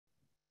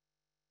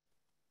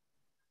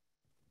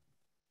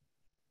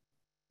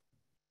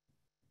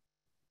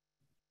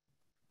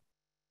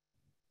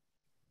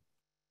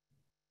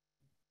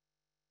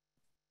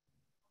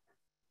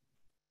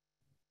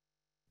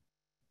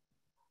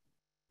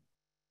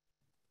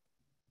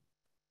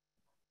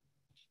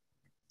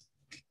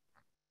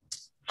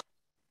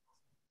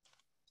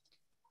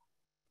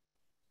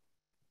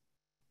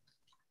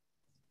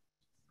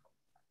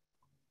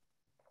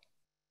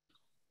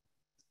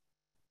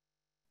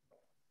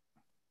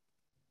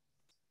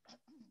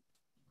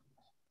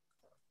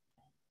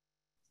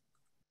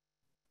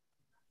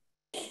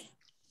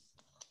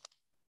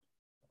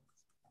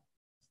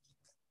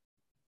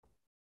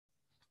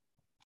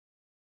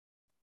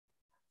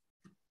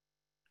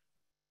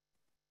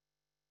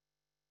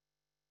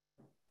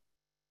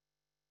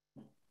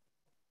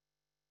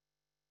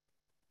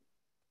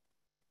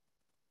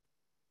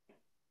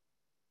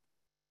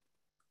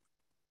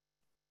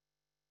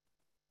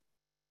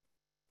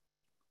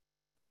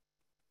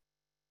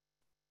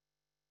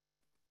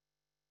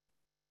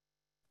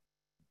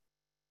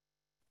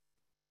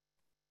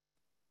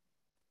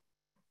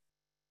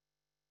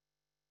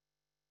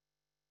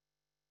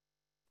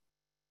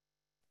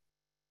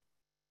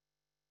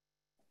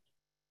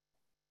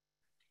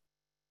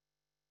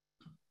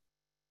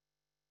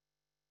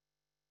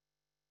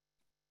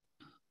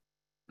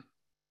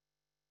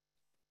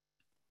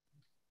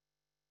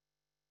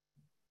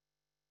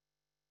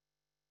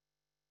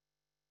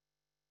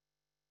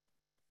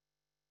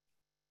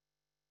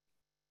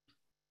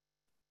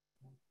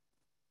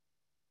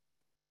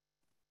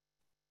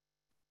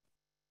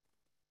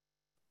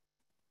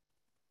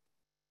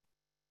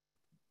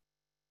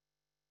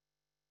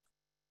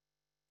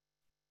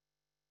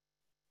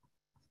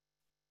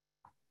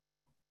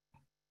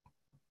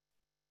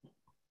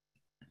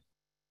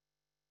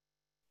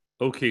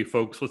Okay,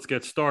 folks, let's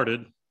get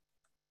started.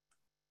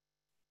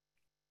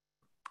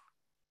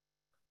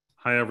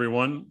 Hi,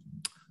 everyone.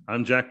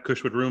 I'm Jack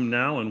Cush with Rheum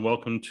Now, and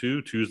welcome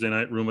to Tuesday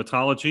Night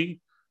Rheumatology.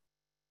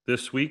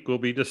 This week, we'll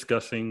be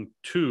discussing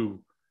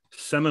two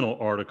seminal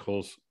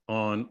articles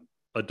on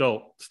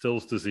adult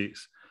Still's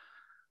disease.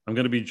 I'm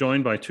going to be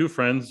joined by two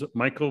friends.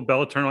 Michael,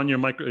 Bella, turn on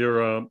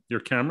your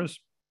cameras.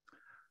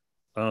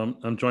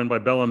 I'm joined by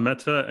Bella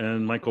Mehta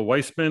and Michael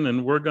Weisman,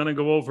 and we're going to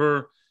go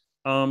over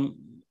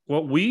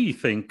what we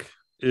think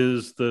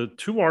is the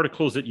two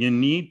articles that you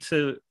need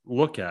to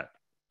look at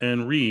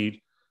and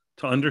read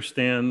to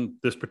understand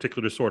this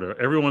particular disorder.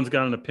 Everyone's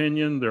got an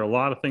opinion. There are a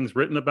lot of things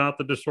written about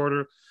the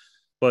disorder,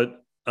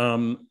 but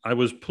I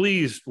was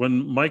pleased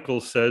when Michael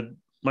said,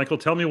 Michael,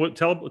 tell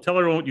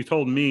everyone what you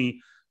told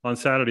me on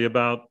Saturday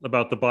about the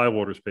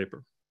Bywaters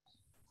paper.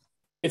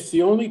 It's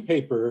the only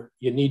paper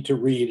you need to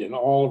read in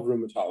all of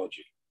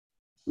rheumatology.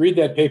 Read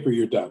that paper,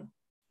 you're done.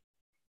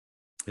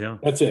 Yeah.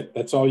 That's it.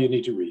 That's all you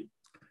need to read.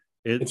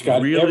 It's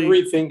got really,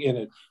 everything in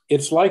it.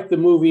 It's like the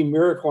movie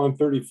Miracle on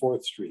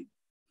 34th Street.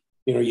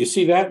 You know, you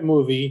see that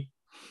movie,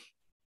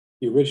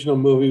 the original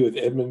movie with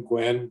Edmund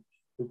Gwenn,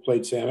 who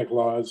played Santa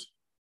Claus.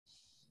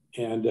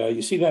 And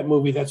you see that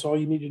movie, that's all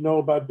you need to know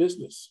about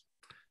business.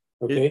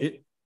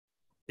 Okay.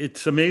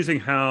 It's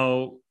amazing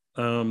how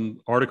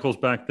articles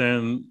back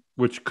then,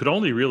 which could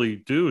only really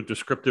do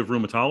descriptive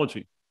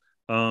rheumatology,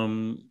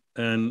 and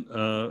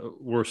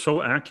were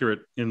so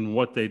accurate in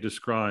what they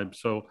describe.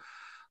 So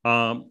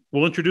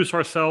we'll introduce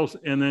ourselves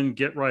and then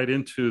get right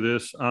into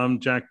this. I'm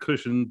Jack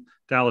Cush in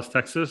Dallas,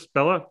 Texas.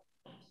 Bella?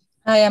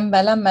 Hi, I'm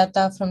Bella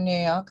Mehta from New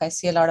York. I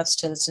see a lot of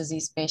Still's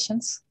disease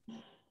patients.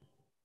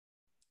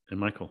 And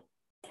Michael?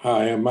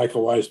 Hi, I'm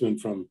Michael Weisman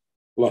from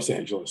Los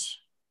Angeles.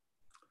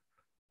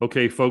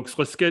 Okay, folks,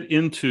 let's get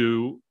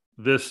into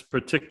this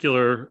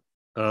particular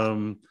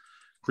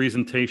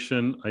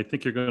presentation. I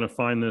think you're going to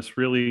find this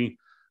really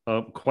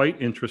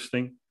quite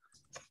interesting.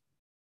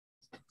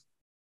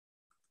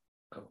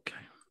 Okay,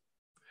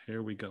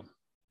 here we go.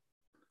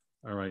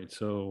 All right,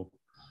 so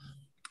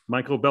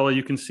Michael, Bella,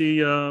 you can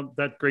see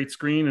that great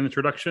screen and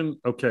introduction.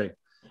 Okay,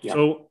 yeah.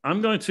 So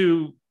I'm going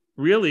to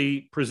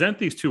really present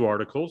these two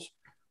articles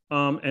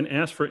and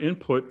ask for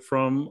input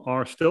from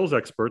our Still's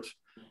experts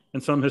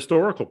and some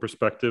historical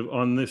perspective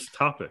on this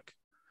topic.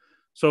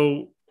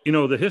 So, you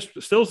know, the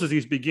Still's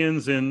disease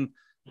begins in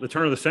the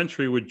turn of the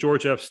century with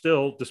George F.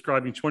 Still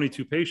describing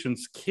 22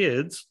 patients,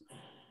 kids,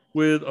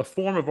 with a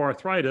form of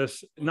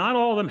arthritis. Not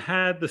all of them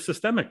had the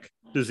systemic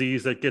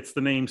disease that gets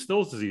the name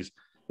Still's disease.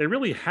 They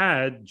really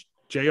had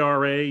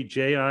JRA,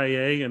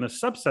 JIA, and a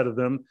subset of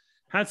them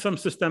had some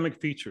systemic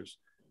features.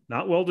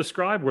 Not well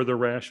described were the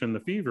rash and the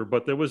fever,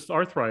 but there was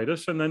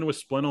arthritis, and then there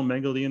was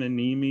splenomegaly and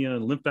anemia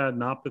and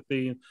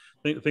lymphadenopathy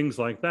and things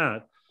like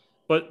that.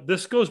 But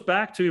this goes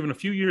back to even a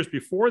few years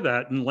before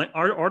that, and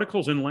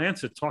articles in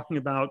Lancet talking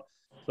about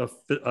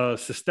the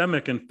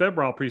systemic and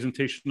febrile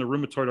presentation of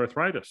rheumatoid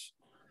arthritis.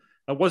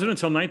 It wasn't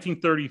until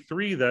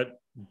 1933 that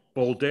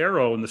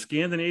Boldero in the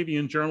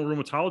Scandinavian Journal of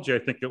Rheumatology,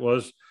 I think it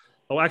was,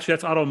 oh, actually,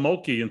 that's Otto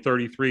Mulkey in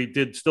 33,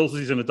 did Still's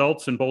disease in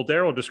adults, and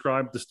Boldero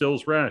described the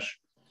Still's rash.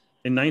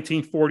 In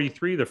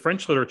 1943, the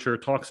French literature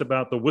talks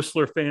about the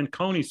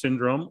Whistler-Fanconi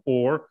syndrome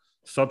or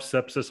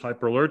subsepsis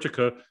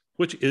hyperallergica,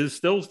 which is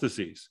Still's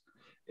disease.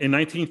 In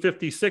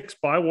 1956,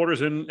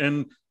 Bywaters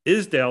and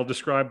Isdale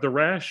described the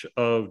rash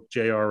of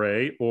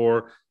JRA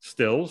or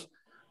Still's.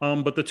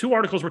 But the two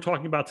articles we're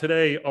talking about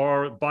today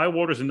are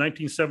Bywaters in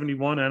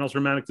 1971, Annals of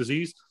Rheumatic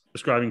Disease,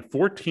 describing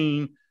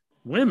 14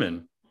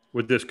 women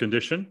with this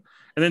condition.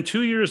 And then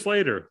 2 years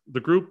later, the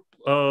group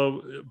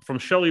from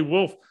Shelley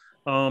Wolf,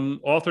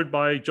 authored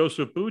by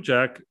Joseph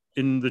Bujak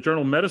in the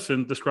Journal of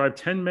Medicine, described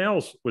 10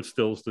 males with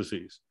Still's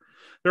disease.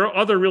 There are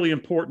other really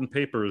important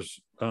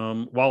papers.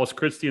 Wallace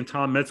Christie and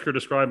Tom Metzger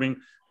describing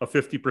a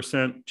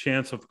 50%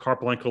 chance of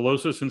carpal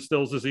ankylosis in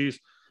Still's disease.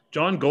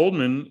 John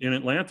Goldman in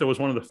Atlanta was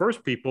one of the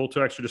first people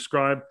to actually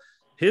describe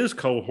his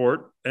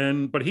cohort,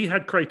 but he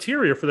had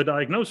criteria for the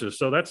diagnosis,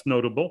 so that's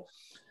notable.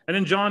 And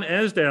then John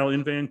Esdale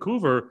in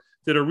Vancouver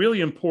did a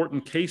really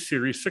important case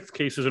series, 6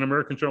 cases in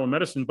American Journal of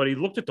Medicine, but he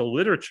looked at the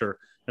literature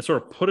and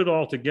sort of put it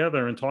all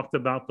together and talked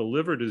about the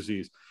liver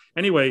disease.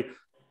 Anyway,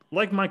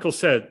 like Michael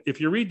said, if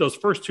you read those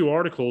first two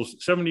articles,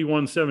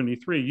 71,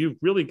 73, you've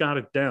really got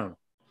it down.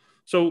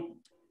 So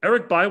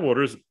Eric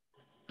Bywaters,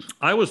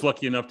 I was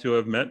lucky enough to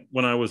have met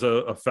when I was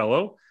a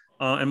fellow,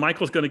 and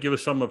Michael's going to give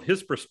us some of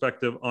his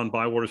perspective on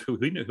Bywaters, who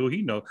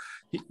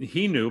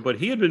he knew, but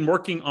he had been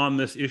working on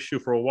this issue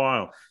for a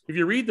while. If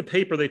you read the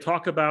paper, they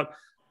talk about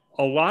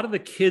a lot of the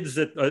kids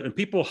and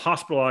people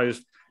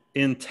hospitalized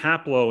in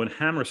Taplow and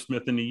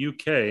Hammersmith in the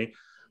UK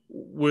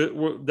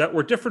that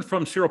were different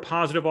from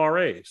seropositive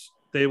RAs.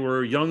 They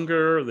were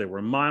younger, they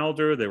were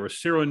milder, they were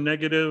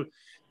seronegative.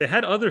 They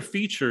had other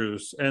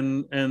features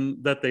and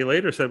that they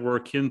later said were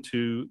akin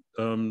to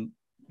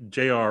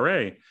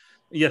JRA.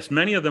 Yes,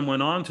 many of them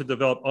went on to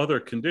develop other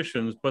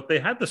conditions, but they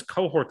had this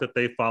cohort that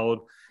they followed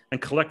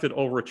and collected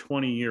over a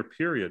 20-year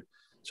period.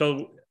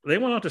 So they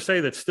went on to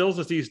say that Still's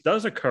disease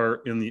does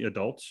occur in the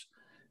adults,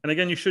 And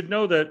again, you should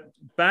know that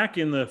back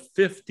in the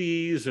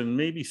 50s and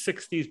maybe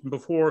 60s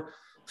before,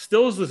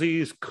 Still's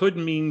disease could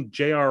mean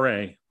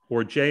JRA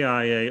or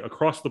JIA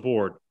across the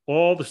board,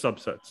 all the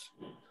subsets.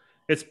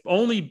 It's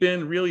only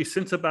been really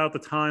since about the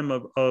time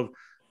of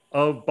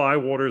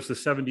Bywaters, the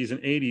 70s and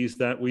 80s,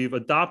 that we've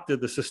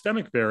adopted the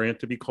systemic variant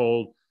to be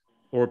called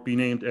or be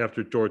named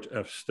after George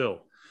F.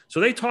 Still. So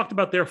they talked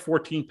about their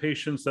 14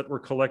 patients that were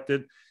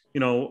collected.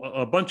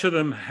 A bunch of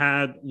them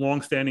had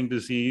longstanding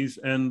disease,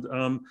 and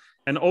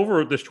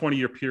over this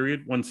 20-year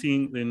period, when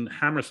seeing in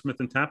Hammersmith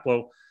and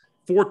Taplow,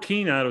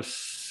 14 out of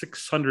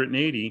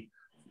 680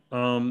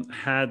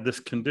 had this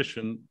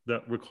condition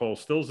that we call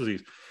Still's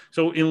disease.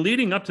 So in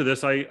leading up to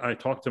this, I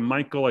talked to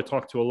Michael, I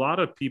talked to a lot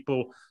of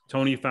people,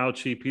 Tony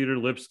Fauci, Peter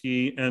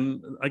Lipsky,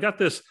 and I got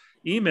this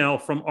email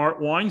from Art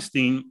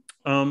Weinstein.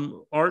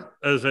 Art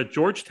is at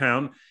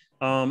Georgetown,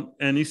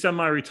 and he's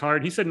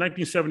semi-retired. He said in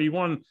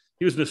 1971,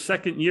 he was in his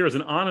second year as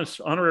an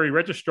honorary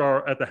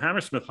registrar at the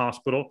Hammersmith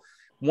Hospital.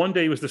 One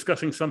day he was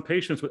discussing some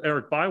patients with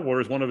Eric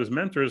Bywaters, one of his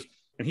mentors,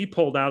 and he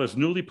pulled out his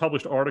newly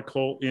published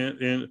article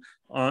in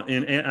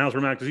Annals of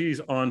Rheumatic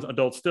Disease on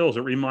adult stills.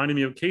 It reminded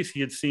me of a case he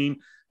had seen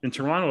in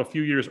Toronto a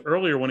few years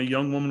earlier when a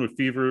young woman with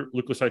fever,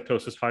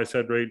 leukocytosis, high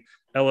sed rate,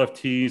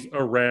 LFTs,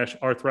 a rash,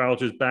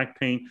 arthralgias, back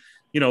pain,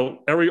 all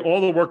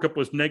the workup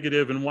was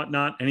negative and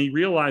whatnot. And he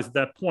realized at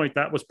that point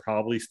that was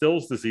probably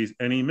Still's disease,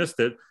 and he missed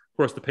it. Of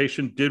course, the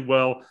patient did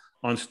well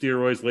on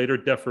steroids, later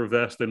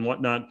Defervest and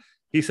whatnot.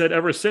 He said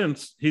ever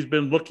since he's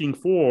been looking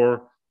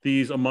for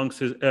these amongst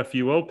his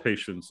FUO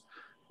patients.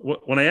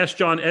 When I asked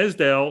John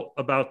Esdale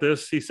about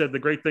this, he said the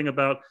great thing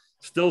about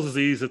Still's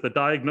disease is that the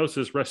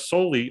diagnosis rests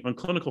solely on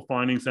clinical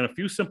findings and a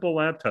few simple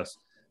lab tests.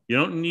 You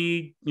don't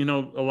need, a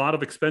lot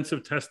of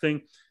expensive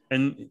testing.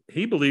 And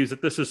he believes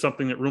that this is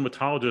something that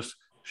rheumatologists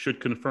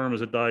should confirm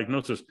as a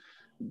diagnosis.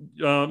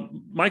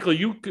 Michael,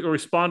 you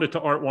responded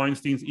to Art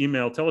Weinstein's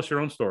email. Tell us your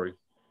own story.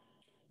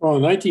 Well,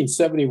 in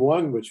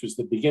 1971, which was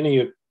the beginning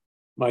of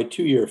my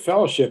 2-year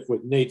fellowship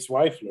with Nate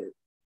Zweifler,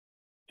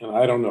 and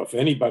I don't know if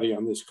anybody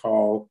on this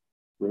call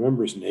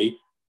remembers Nate,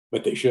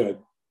 but they should.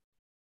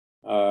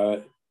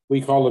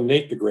 We call him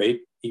Nate the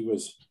Great. He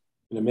was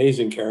an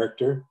amazing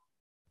character.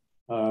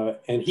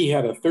 And he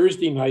had a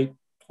Thursday night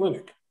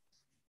clinic.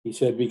 He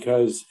said,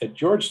 because at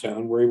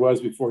Georgetown, where he was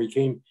before he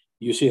came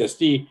to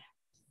UCSD,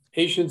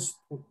 patients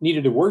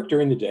needed to work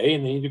during the day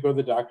and they needed to go to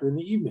the doctor in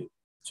the evening.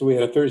 So we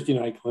had a Thursday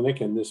night clinic,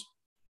 and this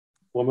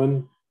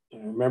woman, I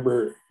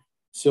remember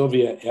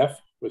Sylvia F.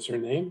 was her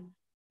name.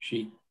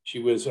 She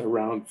was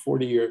around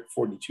 40 or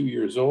 42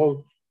 years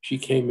old. She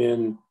came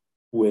in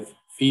with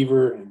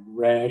fever and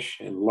rash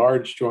and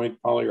large joint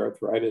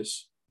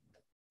polyarthritis,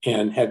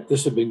 and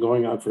this had been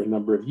going on for a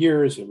number of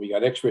years. And we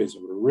got x-rays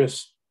of her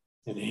wrists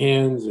and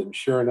hands, and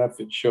sure enough,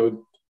 it showed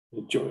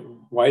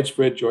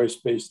widespread joint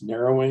space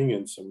narrowing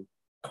and some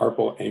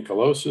carpal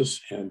ankylosis.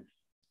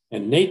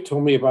 And Nate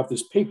told me about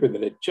this paper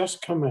that had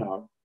just come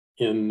out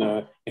in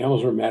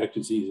Annals of Rheumatic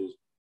Diseases.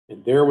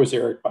 And there was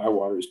Eric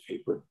Bywaters'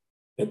 paper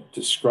that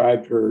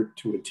described her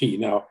to a T.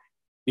 Now,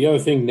 the other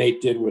thing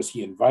Nate did was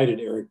he invited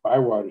Eric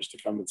Bywaters to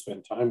come and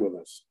spend time with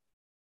us.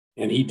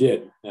 And he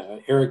did.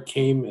 Eric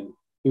came, and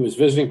he was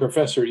visiting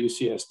professor at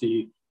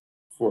UCSD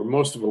for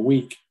most of a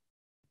week.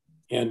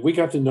 And we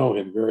got to know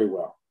him very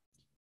well.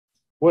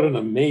 What an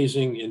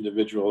amazing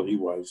individual he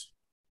was.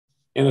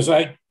 And as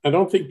I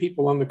don't think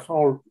people on the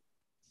call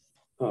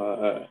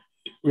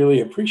really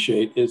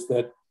appreciate, is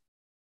that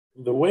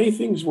the way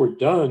things were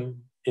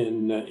done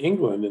in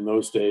England in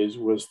those days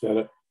was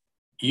that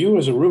you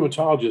as a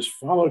rheumatologist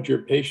followed your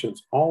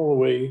patients all the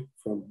way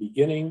from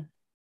beginning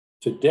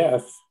to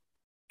death,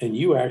 and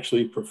you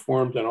actually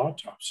performed an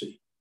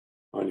autopsy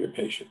on your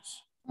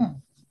patients.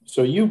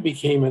 So you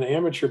became an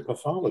amateur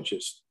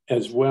pathologist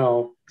as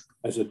well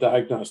as a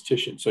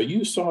diagnostician. So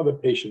you saw the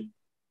patient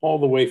all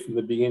the way from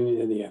the beginning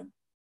to the end.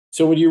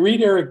 So when you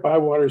read Eric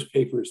Bywaters'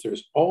 papers,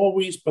 there's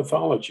always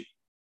pathology.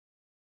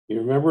 You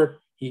remember,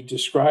 he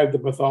described the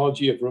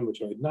pathology of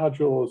rheumatoid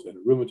nodules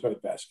and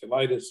rheumatoid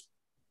vasculitis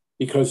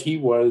because he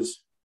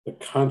was the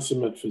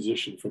consummate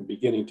physician from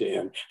beginning to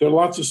end. There are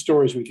lots of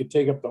stories. We could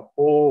take up the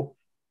whole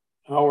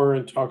hour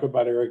and talk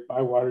about Eric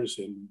Bywaters,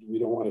 and we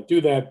don't want to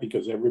do that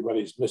because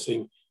everybody's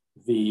missing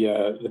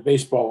the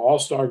baseball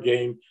all-star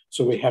game.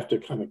 So we have to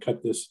kind of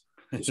cut this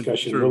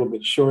discussion a little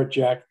bit short,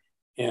 Jack,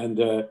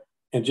 and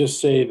just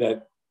say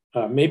that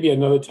maybe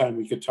another time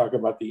we could talk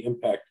about the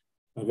impact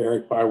of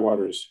Eric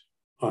Bywaters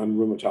on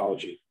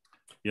rheumatology.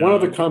 Yeah. One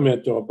other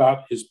comment, though,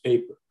 about his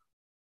paper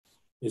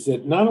is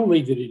that not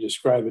only did he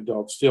describe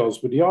adult stills,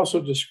 but he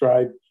also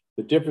described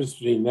the difference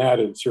between that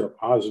and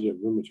seropositive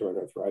rheumatoid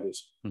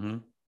arthritis. Mm-hmm.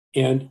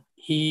 And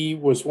he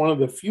was one of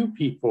the few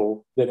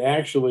people that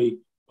actually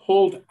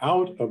pulled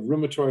out of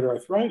rheumatoid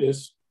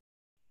arthritis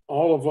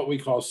all of what we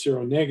call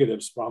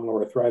seronegative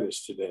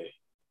spondyloarthritis today.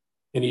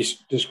 And he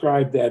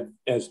described that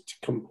as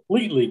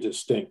completely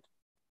distinct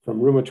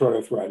from rheumatoid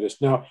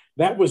arthritis. Now,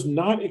 that was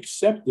not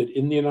accepted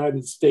in the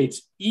United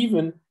States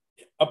even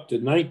up to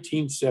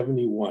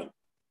 1971.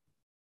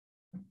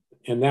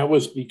 And that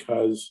was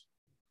because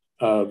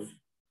of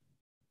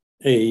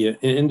an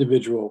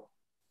individual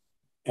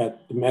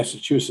at the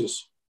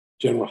Massachusetts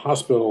General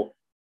Hospital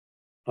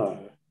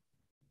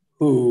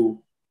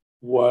who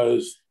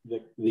was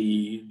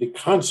the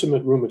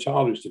consummate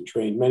rheumatologist and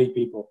trained many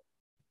people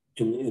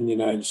in the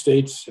United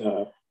States.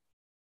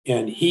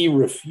 And he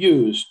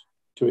refused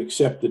to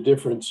accept the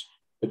difference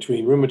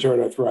between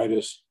rheumatoid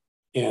arthritis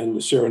and the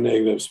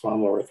seronegative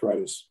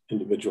spondyloarthritis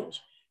individuals.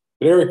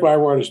 But Eric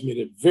Bywaters made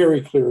it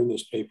very clear in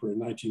this paper in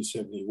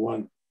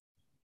 1971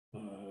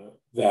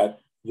 that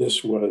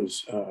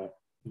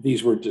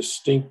these were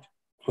distinct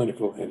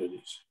clinical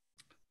entities.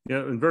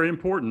 Yeah, and very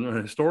important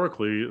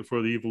historically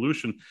for the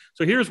evolution.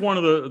 So here's one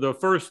of the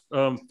first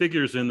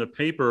figures in the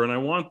paper, and I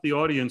want the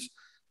audience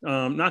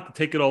not to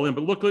take it all in,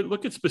 but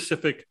look at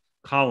specific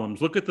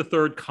columns. Look at the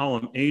third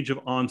column, age of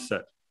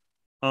onset.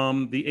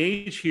 The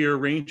age here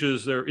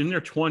ranges, they're in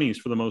their 20s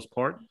for the most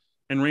part,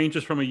 and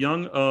ranges from a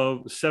young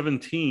of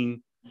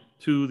 17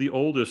 to the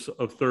oldest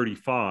of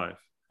 35.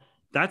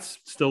 That's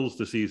Still's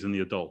disease in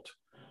the adult.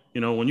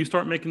 You know, when you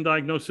start making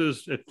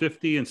diagnoses at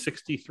 50 and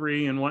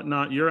 63 and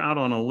whatnot, you're out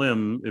on a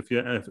limb if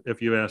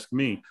you ask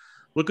me.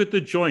 Look at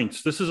the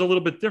joints. This is a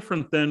little bit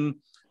different than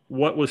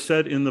what was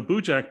said in the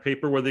Bujak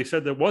paper, where they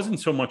said there wasn't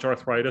so much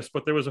arthritis,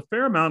 but there was a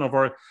fair amount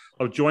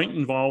of joint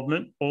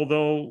involvement,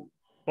 although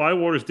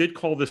Bywaters did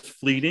call this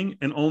fleeting,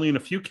 and only in a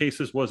few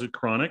cases was it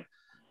chronic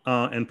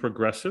and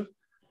progressive.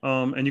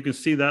 And you can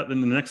see that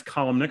in the next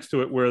column next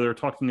to it, where they're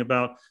talking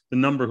about the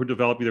number who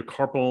develop either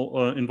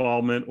carpal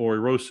involvement or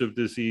erosive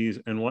disease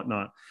and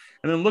whatnot.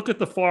 And then look at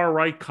the far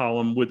right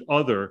column with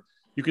other.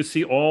 You can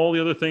see all the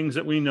other things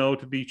that we know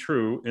to be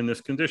true in this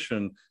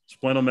condition: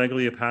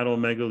 splenomegaly,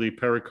 hepatomegaly,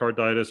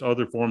 pericarditis,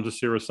 other forms of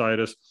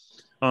serositis.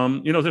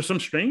 You know, there's some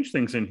strange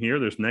things in here.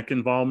 There's neck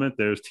involvement.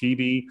 There's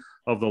TB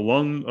of the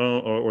lung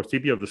or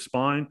TB of the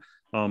spine.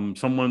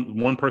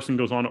 One person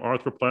goes on to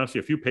arthroplasty.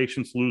 A few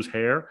patients lose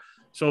hair.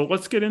 So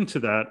let's get into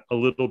that a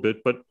little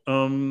bit. But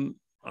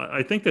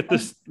I think that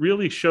this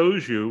really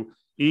shows you,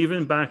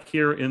 even back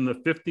here in the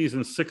 50s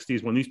and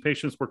 60s, when these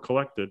patients were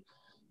collected,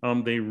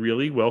 they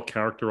really well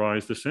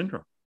characterized the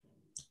syndrome.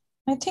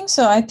 I think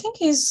so. I think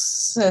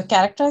he's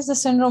characterized the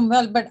syndrome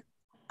well, but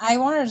I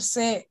wanted to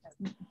say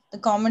the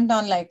comment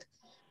on like,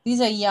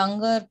 these are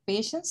younger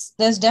patients.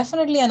 There's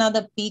definitely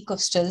another peak of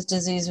Still's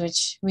disease,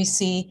 which we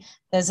see.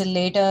 There's a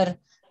later,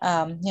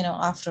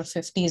 after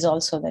 50s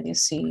also that you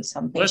see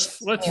some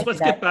patients. Let's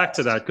get back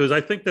to that, because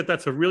I think that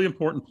that's a really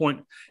important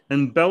point.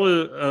 And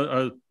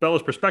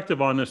Bella's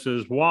perspective on this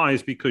is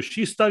wise, because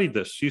she studied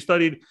this. She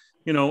studied,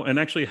 and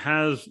actually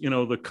has,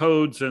 the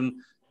codes and,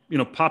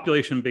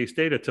 population-based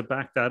data to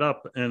back that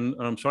up.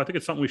 And so I think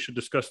it's something we should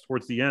discuss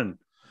towards the end.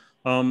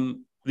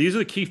 These are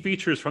the key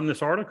features from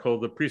this article.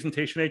 The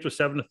presentation age was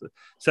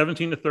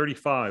 17 to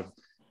 35.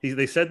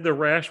 They said the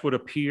rash would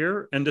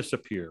appear and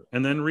disappear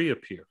and then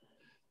reappear,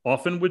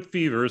 often with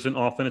fevers and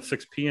often at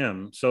 6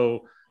 p.m.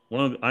 So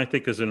I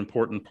think is an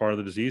important part of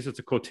the disease. It's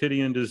a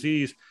quotidian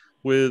disease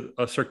with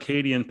a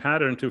circadian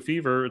pattern to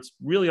fever. It's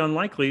really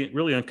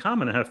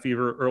uncommon to have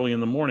fever early in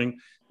the morning.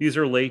 These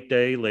are late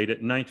day, late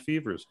at night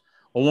fevers.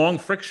 Along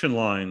friction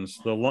lines,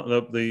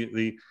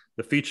 the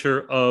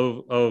feature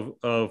of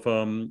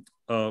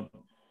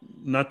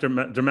not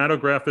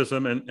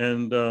dermatographism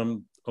and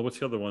what's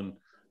the other one?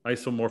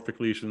 Isomorphic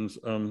lesions.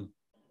 I'm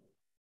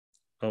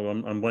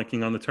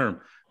blanking on the term.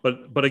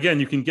 But again,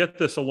 you can get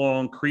this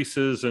along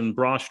creases and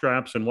bra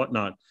straps and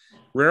whatnot.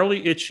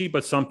 Rarely itchy,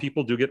 but some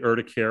people do get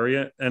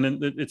urticaria.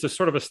 And it's a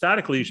sort of a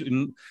static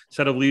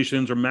set of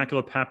lesions or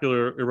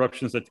maculopapular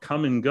eruptions that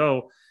come and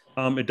go.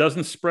 It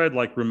doesn't spread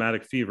like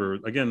rheumatic fever.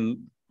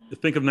 Again,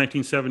 think of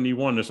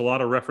 1971. There's a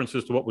lot of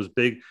references to what was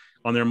big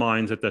on their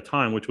minds at that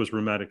time, which was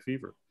rheumatic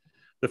fever.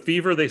 The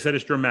fever, they said,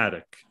 is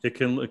dramatic. It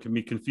can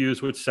be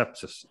confused with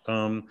sepsis.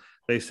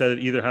 They said it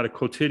either had a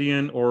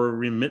quotidian or a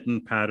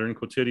remittent pattern.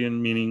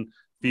 Quotidian meaning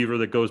fever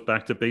that goes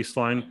back to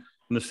baseline.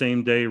 In the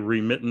same day,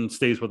 remittent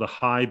stays with a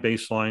high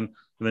baseline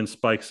and then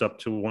spikes up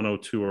to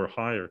 102 or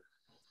higher.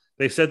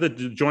 They said that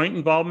the joint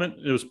involvement,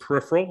 it was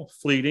peripheral,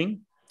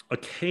 fleeting,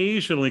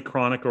 occasionally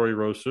chronic or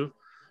erosive,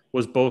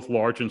 was both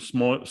large and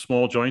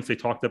small joints. They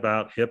talked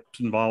about hips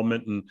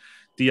involvement and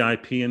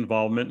DIP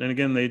involvement. And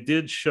again, they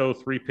did show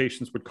 3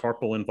 patients with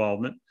carpal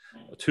involvement,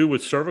 2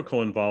 with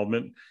cervical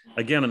involvement.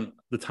 Again, at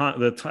the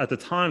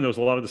time, there was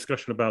a lot of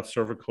discussion about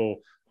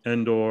cervical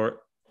and or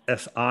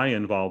SI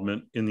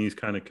involvement in these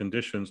kind of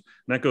conditions.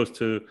 And that goes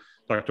to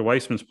Dr.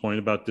 Weisman's point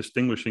about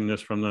distinguishing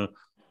this from the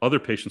other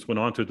patients went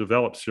on to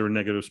develop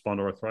seronegative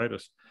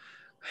spondyloarthritis.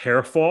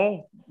 Hair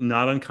fall,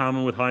 not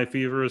uncommon with high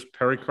fevers,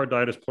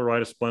 pericarditis,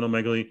 pleuritis,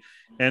 splenomegaly.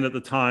 And at the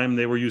time,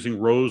 they were using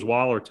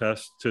Rose-Waller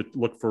tests to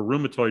look for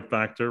rheumatoid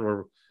factor,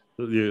 or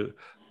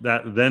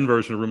that then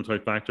version of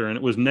rheumatoid factor, and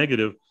it was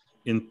negative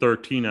in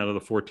 13 out of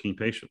the 14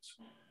 patients.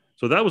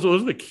 So those are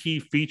the key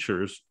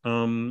features.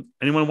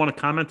 Anyone want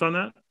to comment on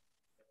that?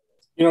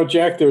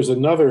 Jack,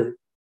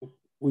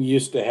 we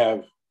used to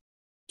have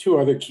 2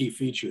 other key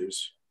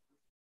features.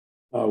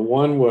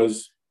 One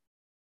was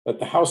that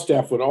the house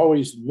staff would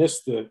always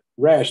miss the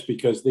rash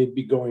because they'd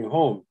be going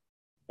home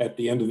at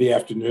the end of the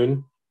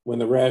afternoon. when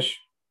the rash,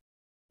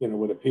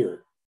 would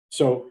appear.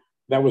 So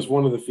that was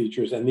one of the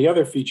features. And the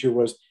other feature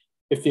was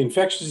if the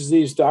infectious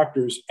disease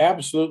doctors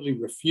absolutely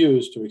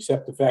refused to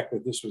accept the fact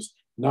that this was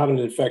not an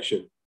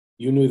infection,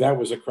 you knew that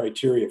was a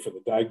criteria for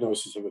the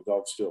diagnosis of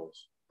adult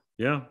stills.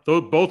 Yeah,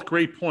 those both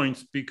great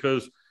points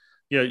because,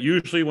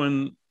 usually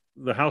when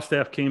the house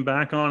staff came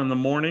back on in the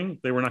morning,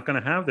 they were not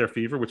going to have their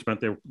fever, which meant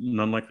they were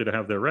unlikely to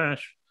have their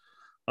rash.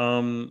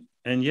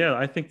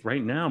 I think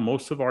right now,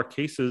 most of our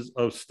cases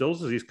of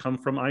Still's disease come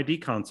from ID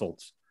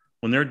consults.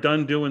 When they're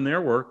done doing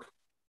their work,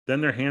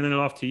 then they're handing it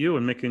off to you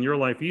and making your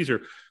life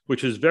easier,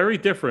 which is very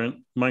different,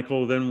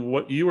 Michael, than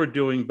what you were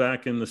doing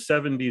back in the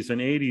 70s and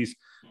 80s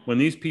when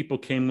these people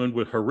came in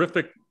with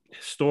horrific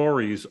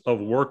stories of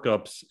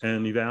workups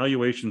and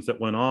evaluations that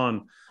went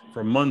on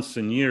for months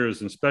and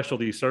years and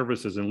specialty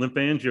services and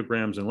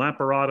lymphangiograms and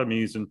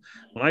laparotomies. And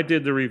when I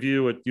did the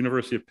review at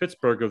University of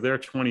Pittsburgh of their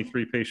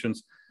 23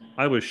 patients,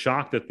 I was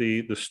shocked at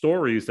the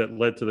stories that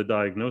led to the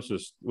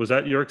diagnosis. Was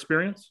that your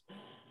experience?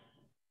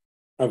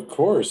 Of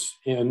course.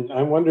 And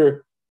I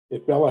wonder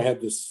if Bella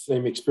had the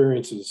same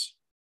experiences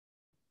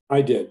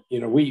I did.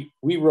 We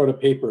wrote a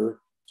paper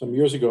some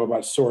years ago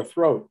about sore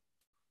throat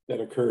that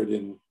occurred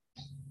in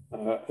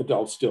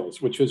adult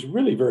stills, which was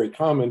really very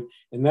common.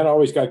 And that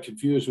always got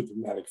confused with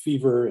rheumatic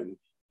fever. And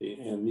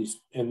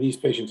these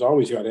patients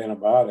always got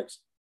antibiotics.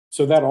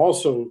 So that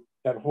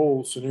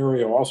whole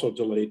scenario also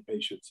delayed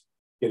patients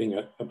getting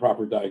a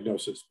proper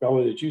diagnosis.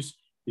 Bella, did you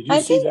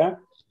see that?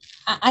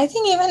 I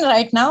think even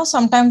right now,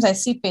 sometimes I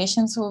see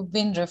patients who've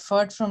been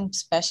referred from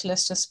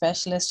specialist to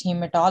specialist,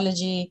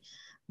 hematology,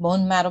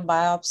 bone marrow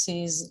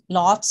biopsies,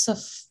 lots of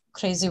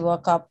crazy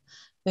workup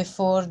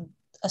before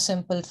a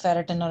simple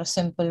ferritin or a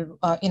simple,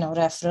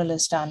 referral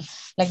is done.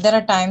 Like there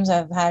are times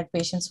I've had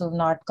patients who've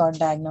not got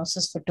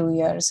diagnosis for 2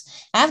 years.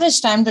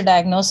 Average time to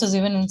diagnosis,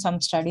 even in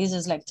some studies,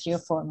 is like 3 or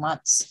 4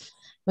 months,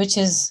 which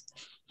is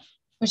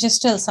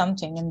still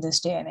something in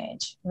this day and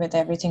age with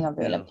everything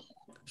available. Yeah.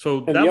 So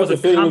and that the was other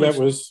thing that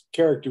was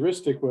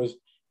characteristic was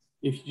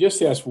if you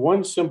just ask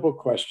one simple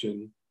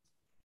question,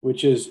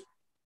 which is,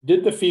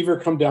 did the fever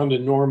come down to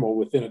normal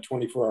within a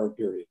 24-hour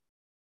period?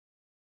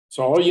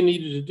 So all you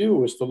needed to do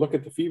was to look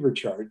at the fever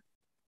chart.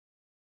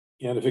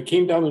 And if it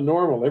came down to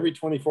normal every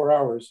 24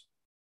 hours,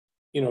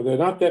 there are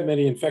not that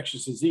many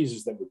infectious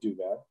diseases that would do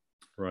that.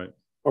 Right.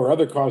 Or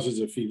other causes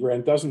of fever,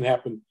 and it doesn't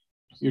happen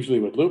usually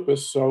with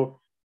lupus. So,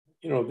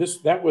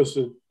 that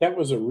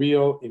was a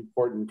real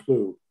important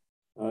clue.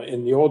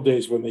 In the old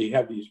days when you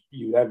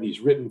have these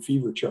written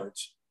fever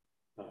charts.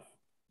 I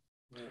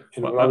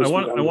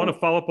want to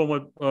follow up on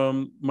what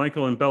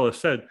Michael and Bella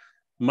said.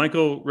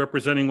 Michael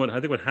representing what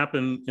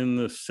happened in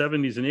the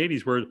 70s and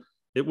 80s, where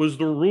it was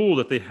the rule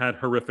that they had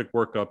horrific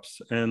workups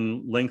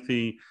and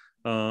lengthy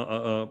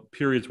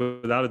periods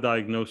without a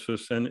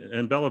diagnosis.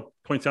 And Bella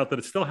points out that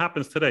it still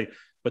happens today.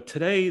 But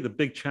today, the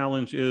big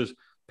challenge is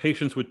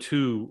patients with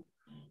 2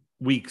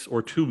 weeks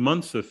or 2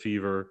 months of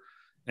fever,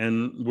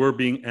 and we're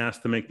being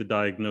asked to make the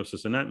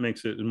diagnosis, and that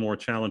makes it more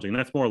challenging.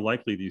 That's more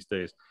likely these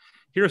days.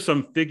 Here are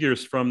some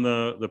figures from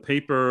the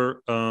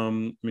paper. Let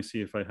me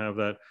see if I have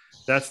that.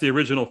 That's the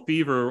original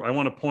fever. I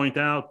want to point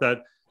out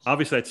that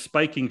obviously that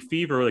spiking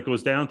fever that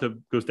goes down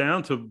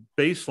to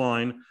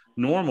baseline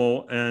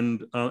normal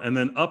and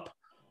then up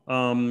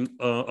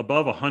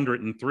above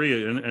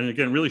 103, and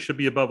again really should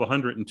be above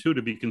 102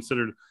 to be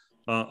considered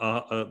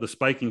the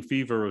spiking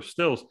fever of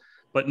Still's.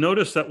 But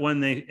notice that when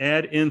they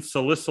add in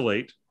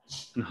salicylate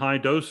in high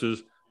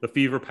doses, the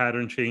fever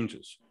pattern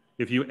changes.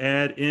 If you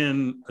add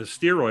in a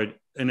steroid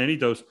in any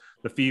dose,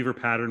 the fever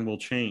pattern will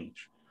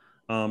change.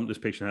 This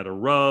patient had a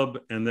rub,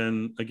 and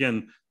then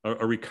again,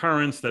 a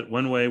recurrence that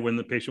one way when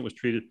the patient was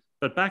treated.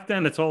 But back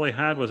then, that's all they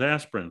had was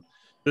aspirin.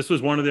 This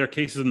was one of their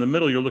cases in the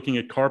middle. You're looking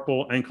at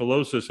carpal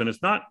ankylosis, and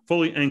it's not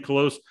fully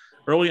ankylosed.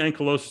 Early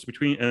ankylosis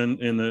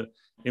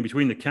in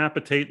between the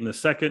capitate and the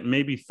second,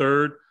 maybe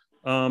third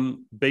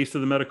base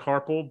of the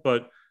metacarpal.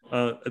 But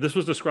this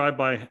was described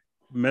by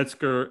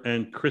Metzger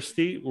and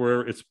Christie,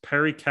 where it's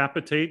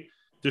pericapitate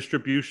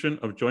distribution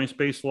of joint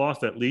space loss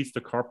that leads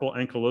to carpal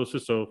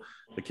ankylosis. So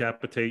the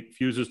capitate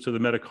fuses to the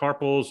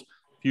metacarpals,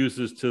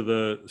 fuses to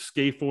the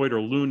scaphoid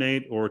or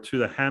lunate or to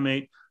the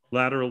hamate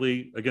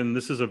laterally. Again,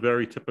 this is a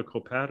very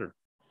typical pattern.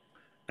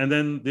 And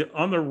then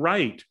on the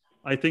right,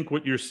 I think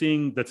what you're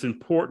seeing that's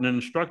important and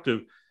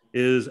instructive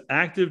is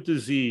active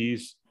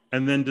disease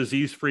and then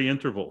disease-free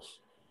intervals.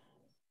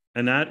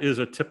 And that is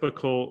a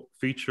typical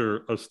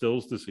feature of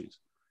Still's disease.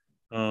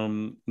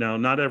 Now,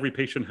 not every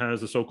patient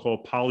has the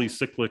so-called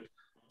polycyclic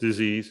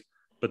disease,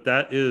 but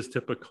that is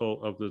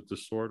typical of the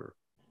disorder.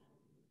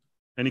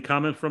 Any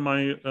comment from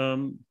my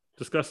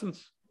discussants?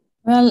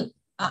 Well,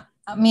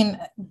 I mean,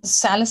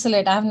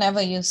 salicylate, I've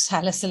never used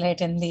salicylate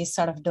in these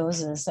sort of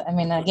doses. I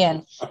mean,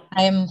 again,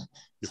 I'm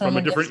from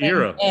a different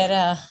era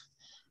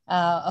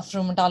of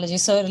rheumatology.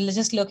 So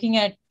just looking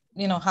at,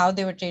 how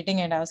they were treating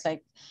it, I was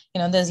like,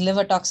 there's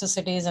liver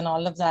toxicities and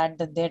all of that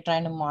they're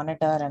trying to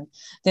monitor. And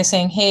they're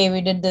saying, hey, we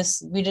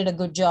did a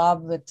good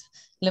job with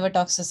liver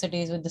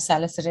toxicities with the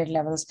salicylate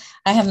levels.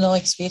 I have no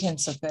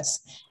experience of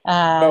this.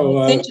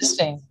 It's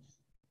interesting.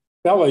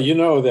 Bella, you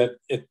know that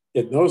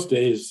in those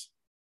days,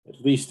 at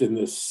least in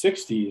the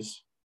 60s,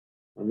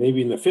 or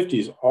maybe in the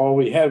 50s, all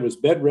we had was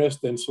bed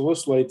rest and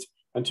salicylates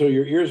until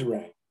your ears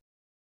rang.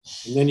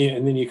 And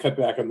then you cut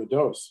back on the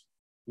dose.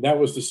 And that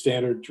was the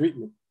standard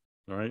treatment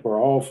for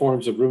all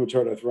forms of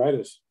rheumatoid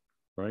arthritis.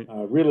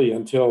 Really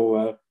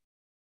until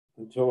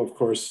of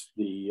course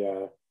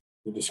the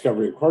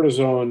discovery of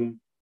cortisone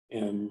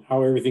and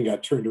how everything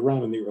got turned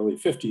around in the early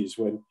 50s,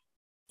 when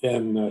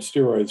then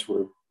steroids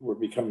were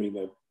becoming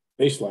the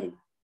baseline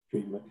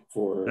treatment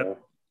for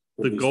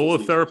the goal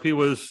of therapy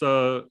was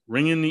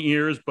ringing the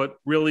ears, but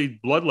really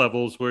blood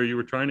levels where you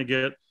were trying to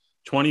get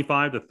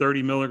 25 to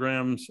 30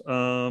 milligrams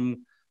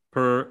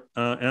per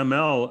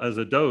ml as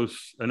a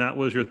dose, and that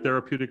was your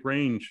therapeutic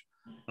range.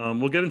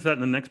 We'll get into that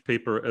in the next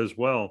paper as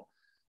well.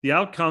 The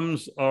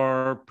outcomes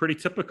are pretty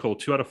typical.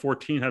 2 out of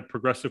 14 had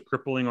progressive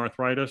crippling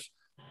arthritis.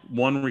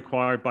 1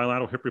 required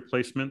bilateral hip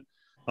replacement.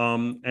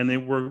 And they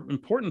were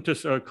important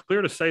to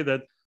clear to say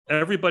that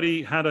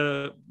everybody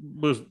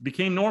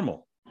became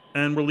normal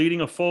and were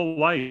leading a full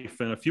life,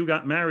 and a few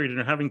got married and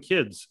are having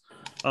kids.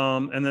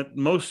 And that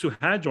most who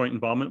had joint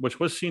involvement, which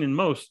was seen in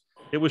most,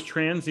 it was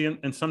transient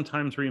and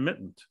sometimes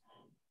remittent.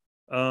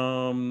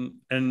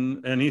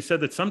 And he said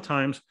that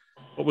sometimes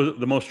what was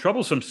the most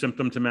troublesome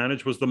symptom to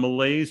manage was the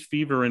malaise,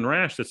 fever, and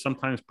rash that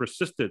sometimes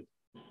persisted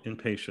in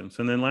patients.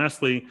 And then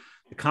lastly,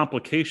 the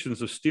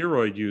complications of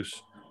steroid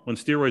use. When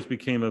steroids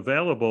became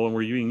available and were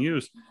being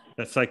used,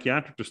 that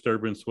psychiatric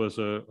disturbance was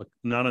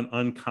not an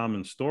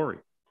uncommon story.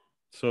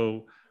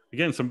 So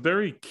again, some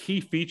very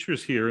key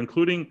features here,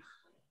 including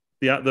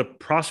the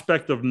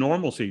prospect of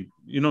normalcy.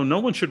 No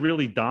one should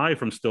really die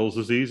from Still's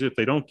disease if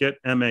they don't get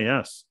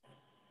MAS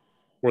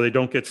or they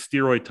don't get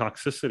steroid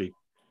toxicity.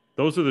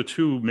 Those are the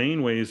 2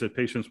 main ways that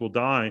patients will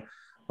die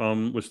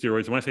with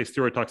steroids. And when I say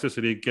steroid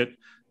toxicity, get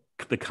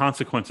the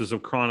consequences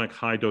of chronic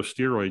high-dose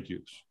steroid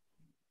use.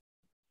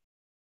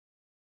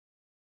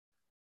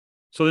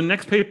 So the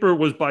next paper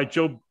was by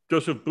Joseph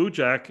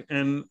Bujak,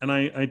 and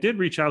I did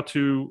reach out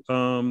to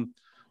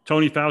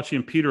Tony Fauci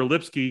and Peter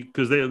Lipsky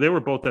because they were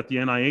both at the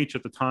NIH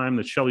at the time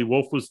that Shelley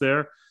Wolf was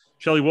there.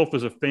 Shelley Wolf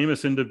is a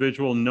famous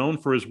individual known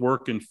for his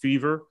work in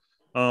fever.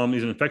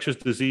 He's an infectious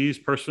disease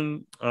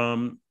person.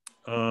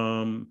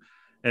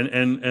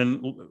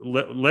 And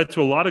led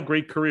to a lot of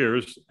great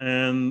careers.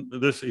 And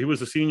he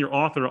was a senior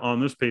author on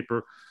this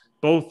paper.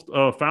 Both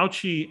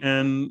Fauci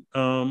and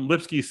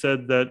Lipsky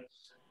said that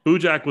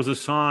Bujak was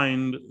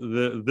assigned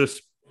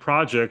this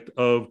project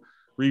of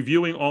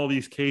reviewing all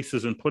these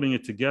cases and putting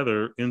it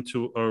together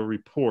into a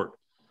report.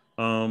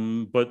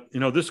 But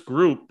this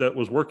group that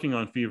was working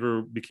on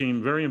fever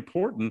became very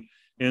important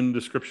in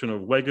description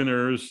of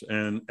Wegener's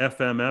and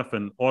FMF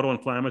and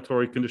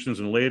autoinflammatory conditions,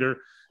 and later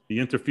the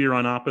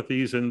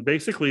interferonopathies, and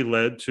basically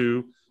led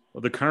to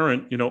the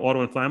current,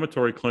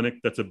 autoinflammatory clinic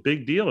that's a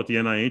big deal at the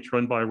NIH,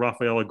 run by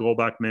Rafaela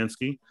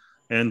Goldbach-Mansky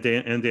and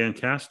Dan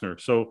Kastner.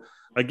 So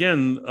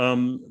again,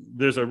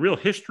 there's a real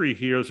history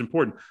here that's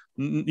important.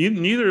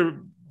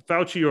 Neither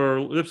Fauci or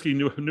Lipsky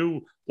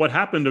knew what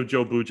happened to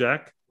Joe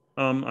Bujak.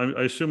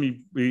 I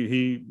assume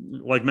he,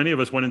 like many of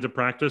us, went into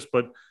practice,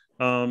 but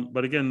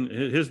again,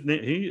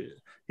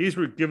 he's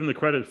given the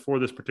credit for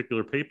this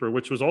particular paper,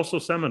 which was also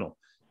seminal.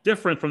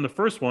 Different from the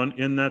first one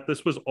in that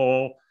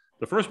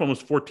the first one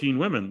was 14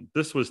 women.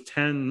 This was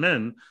 10 men.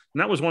 And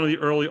that was one of the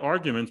early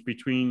arguments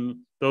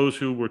between those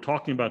who were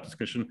talking about this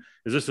condition.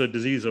 Is this a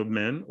disease of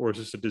men or is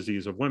this a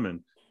disease of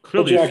women?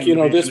 Clearly, well,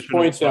 Jack, this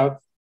points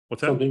out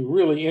something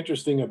really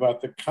interesting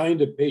about the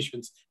kind of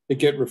patients that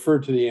get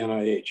referred to the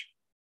NIH.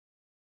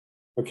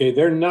 Okay,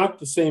 they're not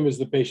the same as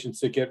the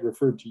patients that get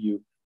referred to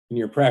you in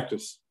your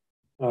practice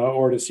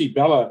or to see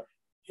Bella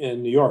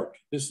in New York.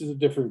 This is a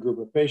different group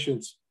of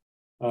patients.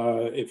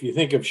 If you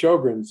think of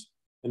Sjogren's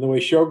and the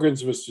way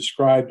Sjogren's was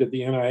described at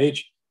the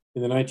NIH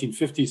in the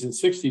 1950s and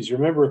 60s,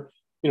 remember,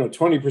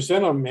 20%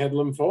 of them had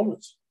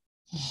lymphomas.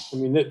 I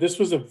mean, this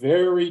was a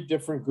very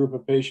different group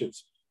of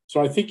patients.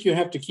 So I think you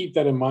have to keep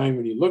that in mind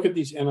when you look at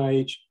these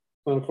NIH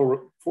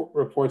clinical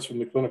reports from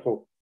the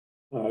clinical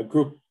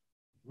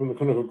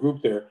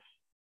group there,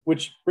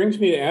 which brings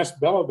me to ask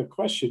Bella the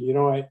question,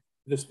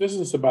 this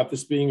business about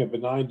this being a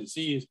benign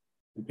disease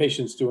and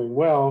patients doing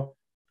well,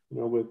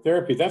 with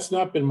therapy, that's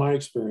not been my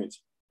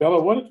experience. Bella,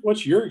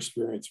 what's your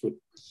experience with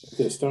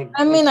this?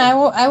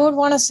 I would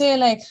want to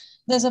say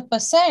there's a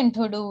percent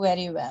who do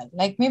very well,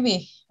 like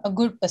maybe a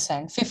good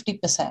percent,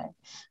 50%.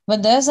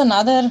 But there's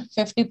another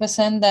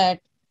 50% that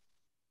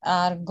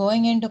are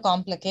going into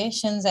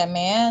complications,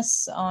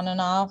 MAS on and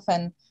off.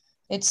 And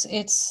it's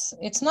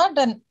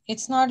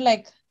not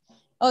like,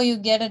 oh, you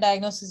get a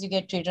diagnosis, you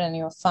get treated and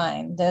you're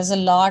fine. There's a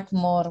lot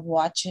more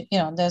watching,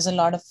 there's a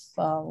lot of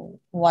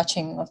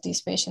watching of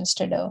these patients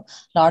to do, a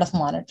lot of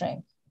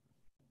monitoring.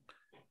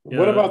 Yeah.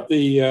 What about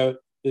the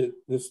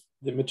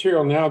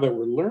material now that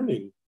we're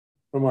learning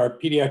from our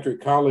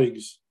pediatric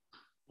colleagues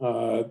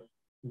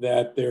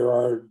that there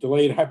are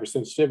delayed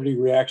hypersensitivity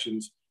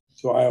reactions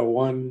to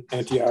IL-1,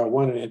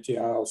 anti-IL-1 and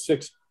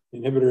anti-IL-6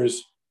 inhibitors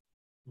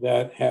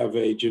that have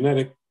a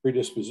genetic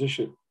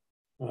predisposition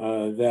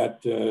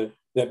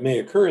that may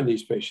occur in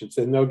these patients,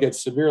 and they'll get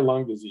severe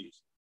lung disease.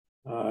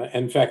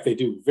 In fact, they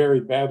do very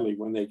badly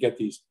when they get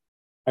these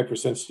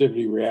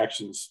hypersensitivity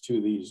reactions to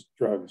these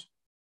drugs.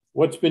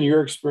 What's been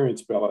your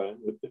experience, Bella?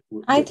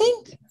 I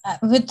think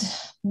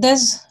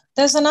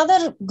there's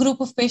another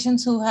group of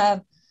patients who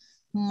have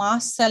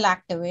mast cell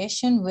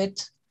activation with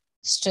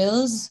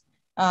stills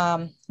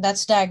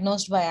that's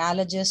diagnosed by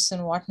allergists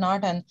and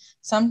whatnot. And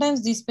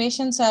sometimes these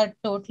patients are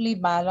totally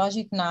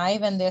biologic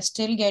naive and they're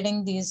still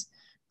getting these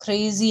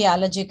crazy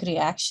allergic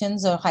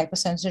reactions or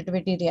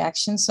hypersensitivity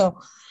reactions. So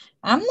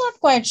I'm not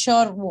quite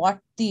sure what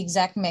the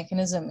exact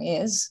mechanism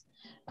is.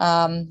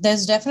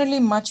 There's definitely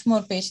much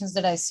more patients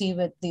that I see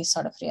with these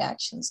sort of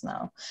reactions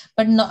now,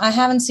 but no, I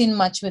haven't seen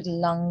much with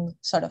lung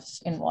sort of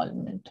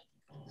involvement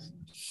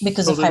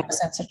because of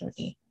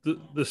hypersensitivity.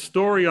 The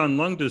story on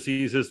lung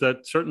disease is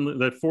that certainly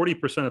that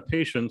 40% of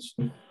patients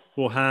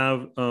will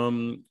have,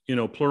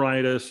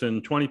 pleuritis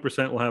and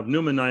 20% will have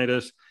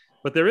pneumonitis,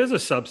 but there is a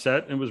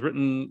subset, and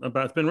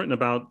it's been written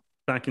about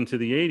back into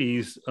the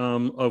 80s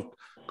of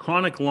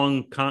chronic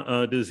lung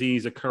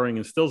disease occurring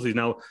in Still's disease.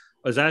 Now,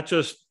 is that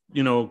just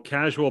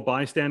casual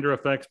bystander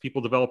effects,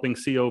 people developing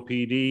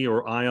COPD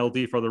or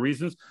ILD for other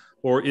reasons,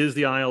 or is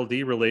the ILD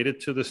related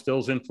to the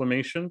Still's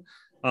inflammation?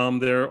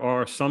 There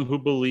are some who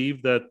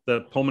believe that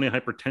the pulmonary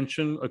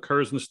hypertension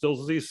occurs in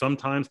Still's disease,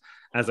 sometimes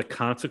as a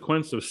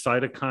consequence of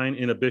cytokine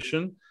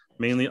inhibition,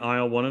 mainly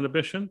IL-1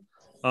 inhibition.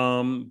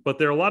 But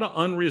there are a lot of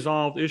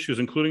unresolved issues,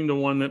 including the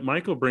one that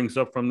Michael brings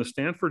up from the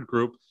Stanford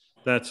group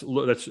that's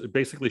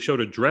basically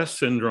showed a DRESS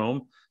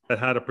syndrome that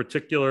had a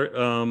particular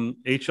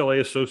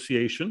HLA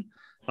association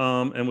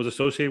and was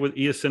associated with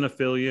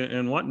eosinophilia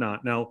and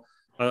whatnot. Now,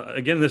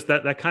 again,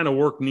 that kind of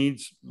work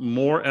needs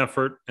more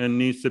effort and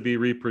needs to be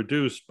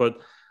reproduced. But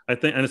I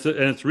think, and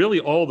it's really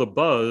all the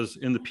buzz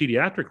in the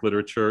pediatric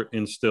literature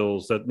in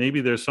Still's that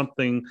maybe there's a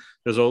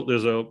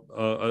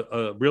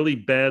really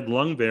bad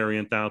lung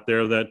variant out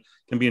there that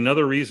can be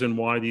another reason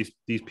why these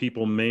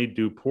people may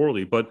do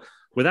poorly. But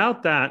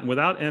without that, and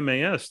without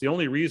MAS, the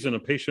only reason a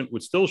patient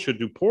would still should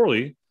do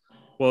poorly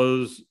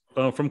was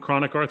from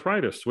chronic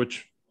arthritis,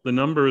 which the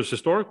numbers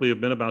historically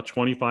have been about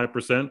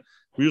 25%,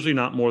 usually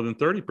not more than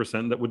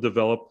 30%, that would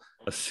develop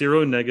a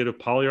seronegative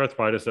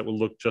polyarthritis that would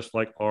look just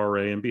like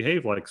RA and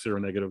behave like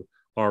seronegative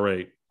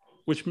RA,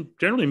 which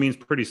generally means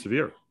pretty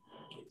severe.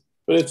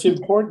 But it's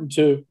important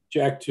to,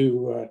 Jack,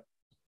 to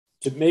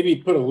maybe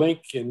put a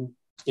link in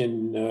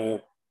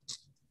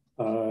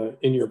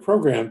your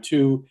program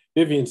to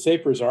Vivian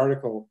Saper's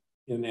article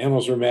in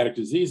Annals of Rheumatic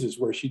Diseases,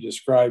 where she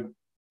described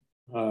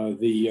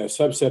the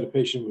subset of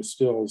patients with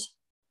Still's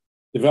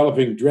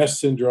developing DRESS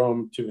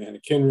syndrome to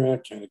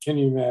anakinra,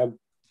 canakinumab,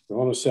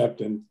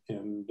 rilonacept, and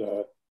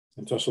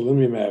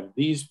tocilizumab.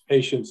 These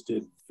patients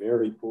did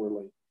very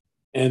poorly.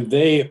 And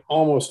they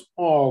almost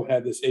all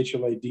had this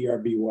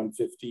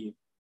HLA-DRB115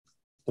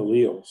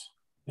 alleles.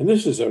 And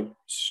this is a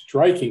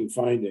striking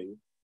finding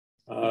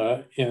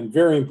and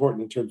very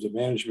important in terms of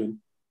management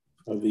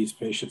of these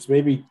patients.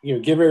 Maybe,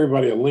 give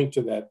everybody a link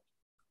to that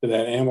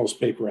Annals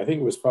paper. I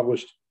think it was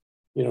published,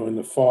 in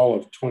the fall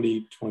of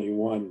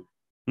 2021.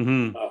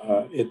 Mm-hmm.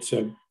 It's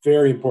a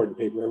very important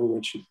paper.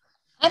 Everyone should.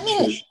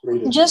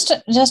 Read it.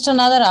 Just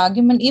another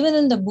argument. Even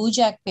in the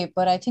Bujak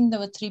paper, I think there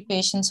were 3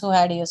 patients who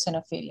had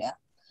eosinophilia.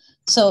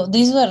 So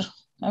these were,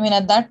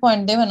 at that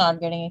point, they were not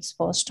getting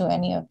exposed to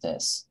any of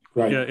this.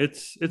 Right. Yeah,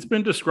 it's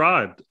been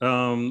described,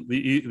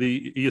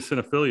 the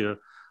eosinophilia.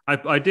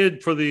 I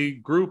did, for the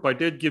group, I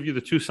did give you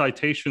the 2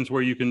 citations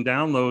where you can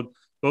download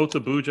both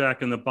the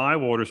Bujak and the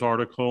Bywaters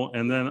article,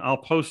 and then I'll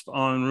post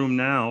on Room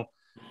Now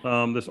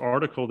this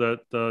article that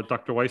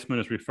Dr. Weisman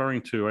is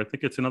referring to. I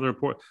think it's another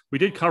important. We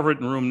did cover it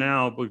in Room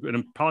Now, but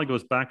it probably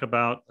goes back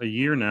about a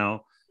year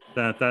now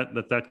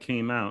that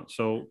came out.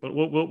 So, but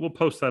we'll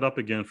post that up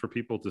again for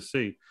people to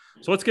see.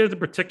 So let's get into the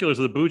particulars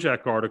of the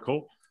Bujak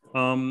article.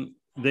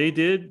 They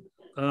did,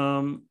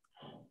 as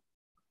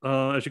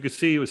you can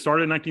see, it was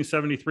started in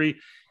 1973,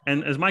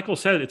 and as Michael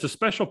said, it's a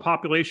special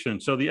population.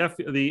 So the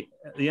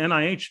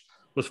NIH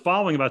was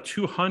following about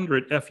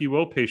 200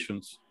 FUO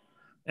patients.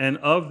 And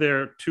of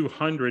their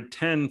 200,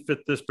 10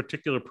 fit this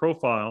particular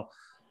profile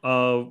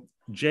of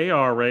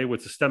JRA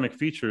with systemic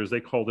features. They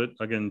called it,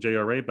 again,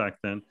 JRA back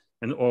then,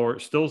 or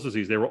Still's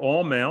disease. They were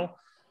all male.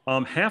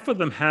 Half of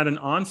them had an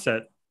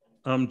onset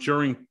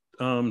during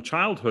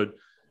childhood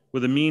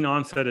with a mean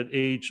onset at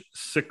age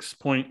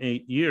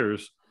 6.8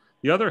 years.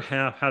 The other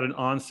half had an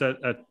onset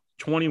at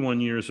 21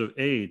 years of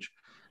age.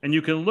 And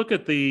you can look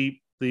at the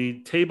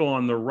table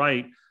on the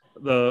right,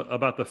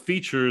 about the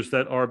features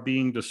that are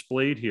being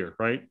displayed here,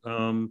 right?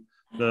 How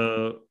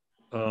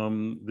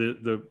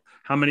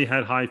many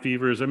had high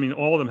fevers?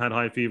 All of them had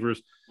high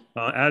fevers.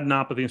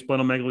 Adenopathy and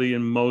splenomegaly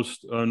in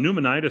most.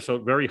 Pneumonitis are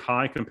very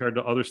high compared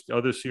to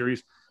other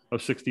series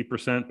of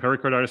 60%.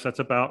 Pericarditis, that's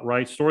about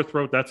right. Sore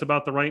throat, that's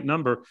about the right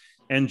number.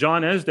 And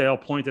John Esdale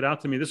pointed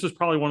out to me, this is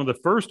probably one of the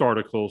first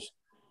articles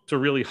to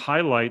really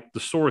highlight the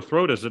sore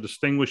throat as a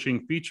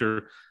distinguishing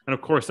feature. And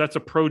of course, that's a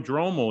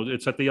prodromal.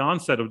 It's at the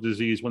onset of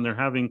disease when they're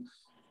having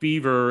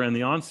fever and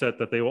the onset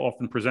that they will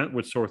often present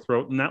with sore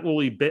throat, and that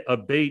will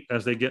abate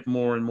as they get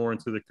more and more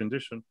into the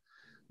condition.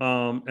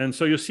 And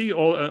so you see they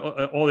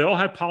all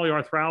had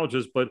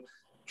polyarthralgias, but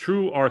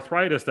true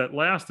arthritis that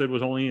lasted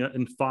was only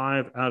in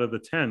 5 out of the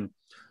 10.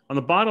 On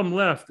the bottom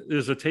left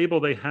is a table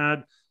they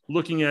had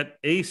looking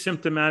at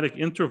asymptomatic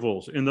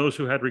intervals in those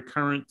who had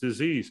recurrent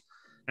disease.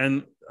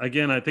 And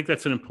again, I think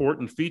that's an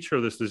important feature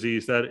of this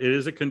disease, that it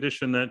is a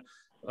condition that,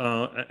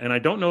 and I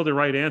don't know the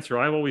right answer.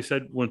 I've always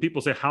said, when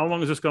people say, how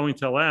long is this going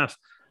to last?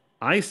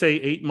 I say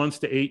 8 months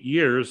to 8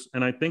 years,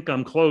 and I think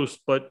I'm close,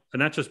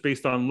 and that's just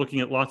based on looking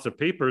at lots of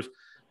papers.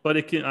 But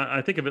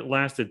I think if it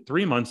lasted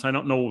 3 months, I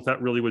don't know if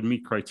that really would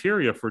meet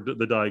criteria for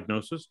the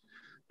diagnosis.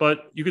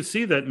 But you can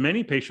see that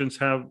many patients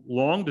have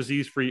long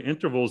disease-free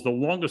intervals. The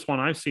longest one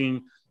I've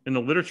seen in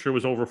the literature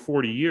was over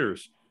 40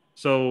 years.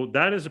 So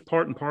that is a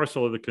part and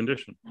parcel of the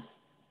condition.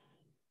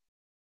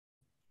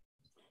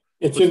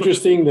 It's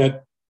interesting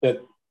that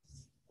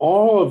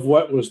all of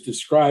what was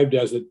described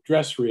as a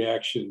stress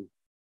reaction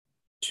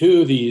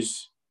to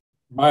these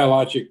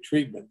biologic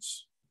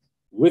treatments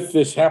with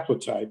this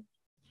haplotype,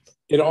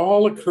 it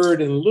all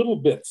occurred in little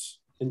bits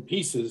and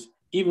pieces,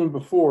 even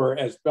before,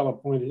 as Bella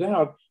pointed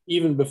out,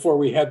 even before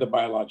we had the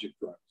biologic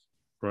drugs.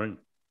 Right.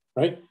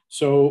 Right.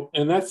 So,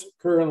 and that's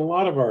occurring in a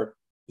lot of our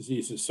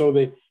diseases. So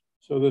that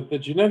the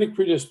genetic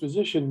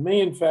predisposition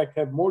may in fact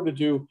have more to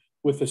do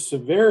with the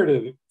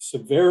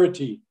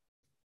severity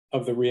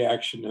of the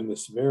reaction and the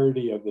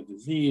severity of the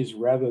disease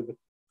rather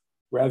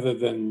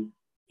than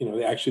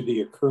actually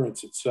the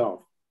occurrence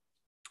itself.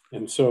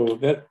 And so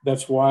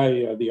that's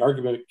why the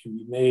argument can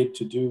be made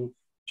to do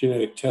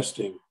genetic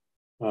testing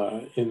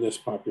in this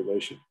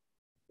population.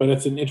 But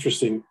it's an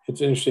interesting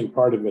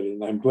part of it,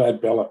 and I'm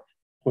glad Bella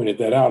pointed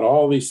that out.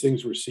 All these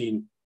things were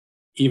seen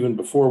even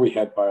before we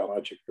had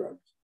biologic drugs.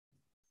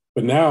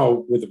 But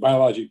now with the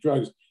biologic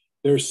drugs,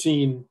 they're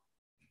seen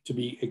to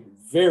be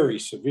very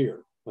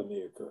severe when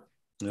they occur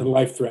and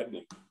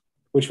life-threatening,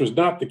 which was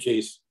not the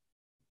case,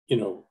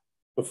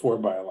 before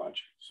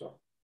biologic.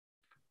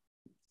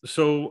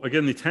 So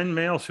again, the 10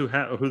 males who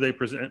they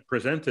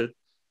presented,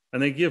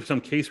 and they give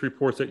some case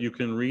reports that you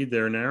can read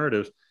their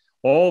narratives.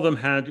 All of them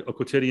had a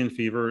quotidian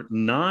fever.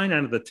 9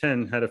 out of the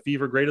 10 had a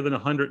fever greater than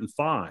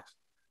 105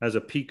 as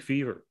a peak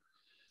fever.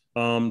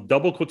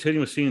 Double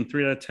quotidian was seen in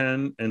 3 out of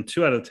 10, and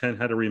 2 out of 10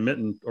 had a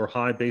remittent or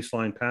high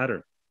baseline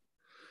pattern.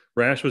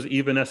 Rash was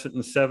evanescent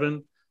in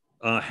 7.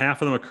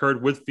 Half of them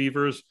occurred with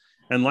fevers.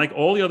 And like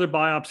all the other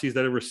biopsies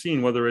that were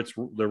seen, whether it's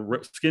the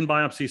skin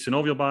biopsy,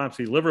 synovial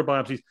biopsy, liver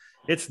biopsies,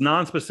 it's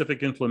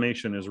nonspecific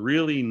inflammation. There's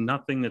really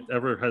nothing that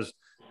ever has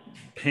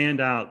panned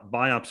out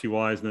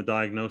biopsy-wise in the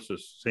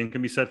diagnosis. Same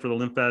can be said for the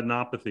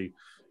lymphadenopathy,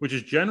 which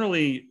is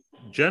generally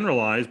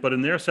generalized, but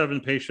in their 7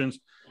 patients,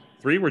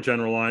 3 were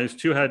generalized,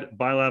 2 had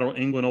bilateral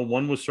inguinal,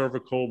 1 was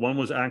cervical, 1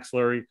 was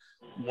axillary,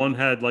 1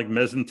 had like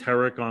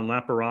mesenteric on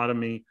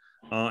laparotomy,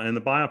 and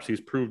the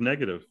biopsies proved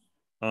negative.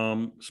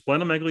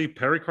 Splenomegaly,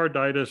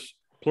 pericarditis,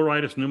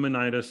 pleuritis,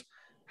 pneumonitis,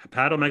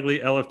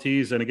 hepatomegaly,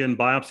 LFTs, and again,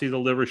 biopsy of the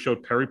liver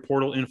showed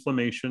periportal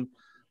inflammation.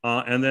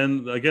 And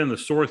then again, the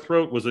sore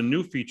throat was a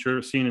new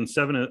feature seen in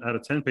 7 out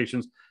of 10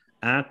 patients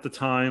at the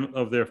time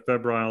of their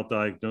febrile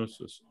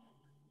diagnosis.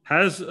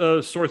 Has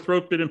sore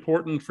throat been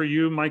important for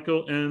you,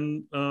 Michael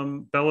and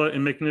Bella,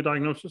 in making the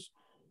diagnosis?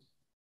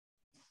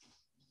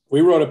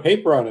 We wrote a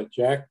paper on it,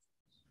 Jack,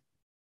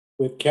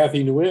 with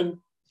Kathy Nguyen,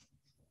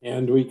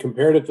 and we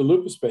compared it to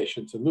lupus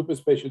patients. And lupus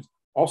patients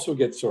also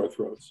get sore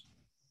throats,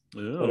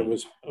 but it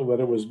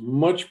was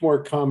much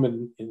more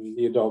common in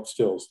the adult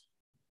stills.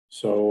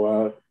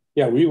 So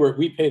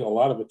we paid a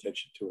lot of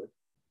attention to it.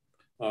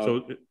 So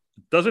it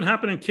doesn't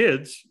happen in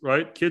kids,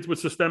 right? Kids with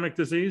systemic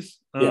disease.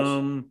 Yes.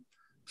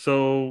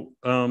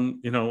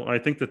 I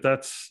think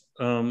that's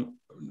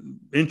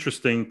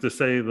interesting to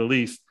say the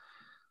least.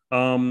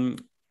 The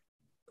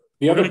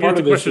other part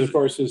of this, of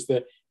course, is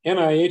that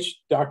NIH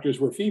doctors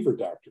were fever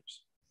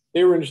doctors.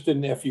 They were interested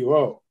in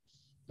FUO.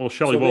 Well,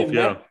 Shelley Wolf,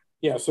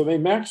 so they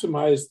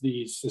maximized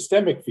the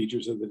systemic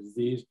features of the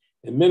disease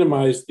and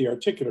minimized the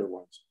articular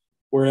ones.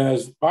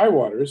 Whereas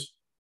Bywaters,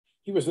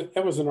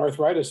 that was an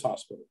arthritis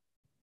hospital.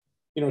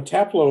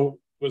 Taplow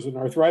was an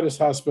arthritis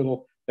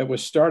hospital that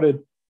was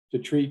started to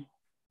treat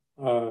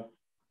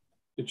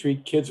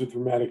kids with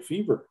rheumatic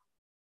fever.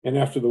 And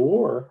after the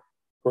war,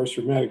 of course,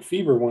 rheumatic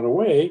fever went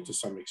away to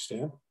some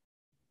extent,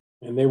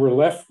 and they were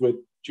left with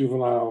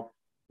juvenile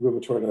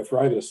rheumatoid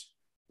arthritis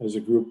as a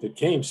group that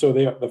came. So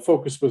the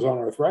focus was on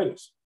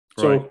arthritis.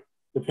 Right. So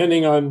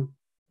depending on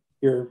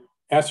your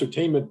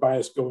ascertainment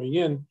bias going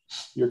in,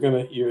 your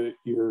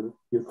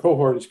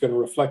cohort is going to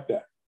reflect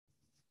that.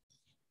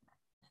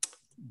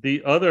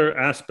 The other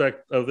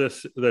aspect of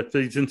this that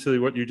feeds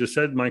into what you just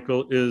said,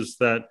 Michael, is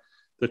that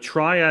the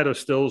triad of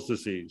Still's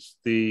disease,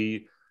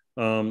 the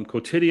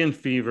quotidian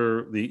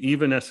fever, the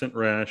evanescent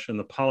rash, and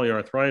the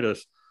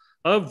polyarthritis,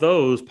 of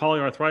those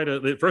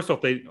polyarthritis, first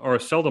off, they are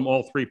seldom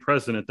all 3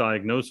 present at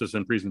diagnosis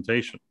and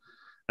presentation.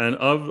 And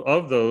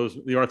of those,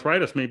 the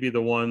arthritis may be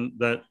the one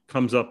that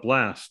comes up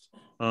last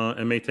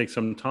and may take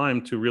some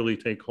time to really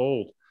take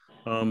hold.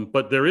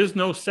 But there is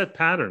no set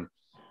pattern.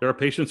 There are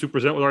patients who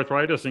present with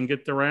arthritis and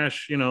get the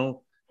rash,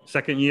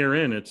 second year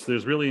in.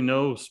 There's really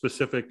no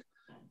specific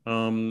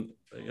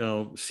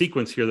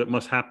sequence here that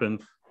must happen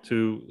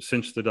to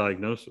cinch the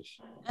diagnosis.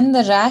 And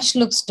the rash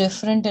looks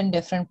different in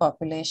different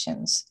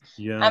populations.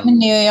 Yeah. I'm in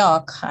New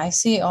York. I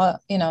see,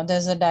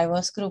 there's a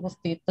diverse group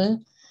of people.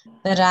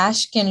 The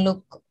rash can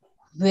look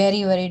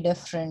very, very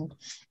different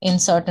in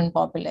certain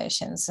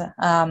populations.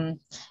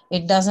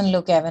 It doesn't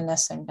look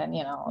evanescent and,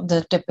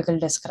 the typical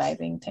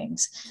describing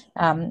things.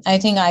 I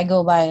think I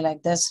go by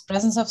like there's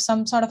presence of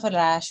some sort of a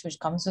rash, which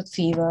comes with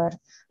fever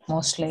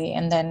mostly,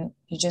 and then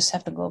you just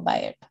have to go by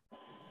it.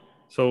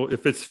 So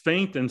if it's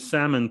faint and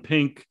salmon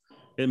pink,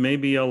 it may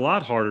be a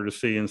lot harder to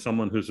see in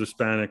someone who's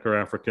Hispanic or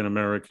African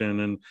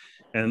American,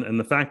 and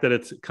the fact that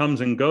it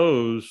comes and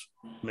goes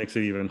makes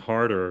it even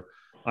harder.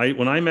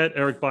 When I met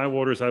Eric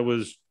Bywaters, I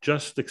was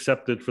just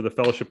accepted for the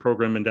fellowship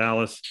program in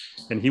Dallas,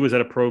 and he was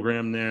at a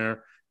program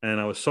there,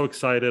 and I was so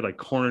excited. I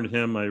cornered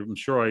him. I'm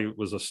sure I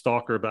was a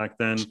stalker back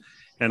then,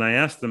 and I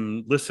asked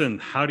him, "Listen,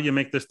 how do you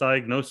make this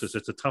diagnosis?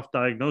 It's a tough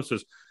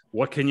diagnosis.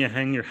 What can you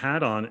hang your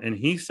hat on?" And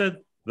he said,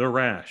 "The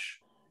rash."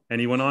 And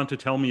he went on to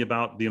tell me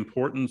about the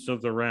importance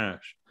of the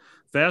rash.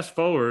 Fast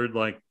forward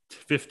like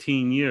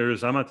 15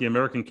 years, I'm at the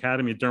American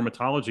Academy of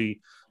Dermatology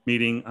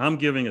meeting. I'm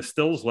giving a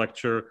stills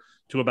lecture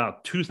to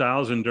about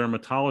 2,000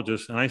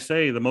 dermatologists. And I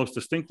say the most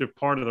distinctive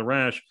part of the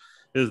rash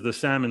is the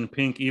salmon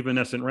pink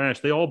evanescent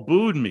rash. They all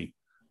booed me.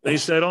 They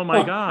said, "Oh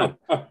my God,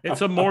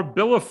 it's a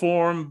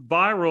morbilliform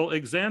viral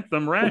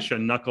exanthem rash, a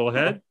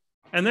knucklehead."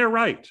 And they're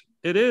right.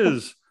 It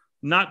is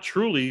not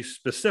truly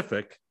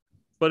specific,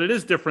 but it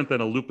is different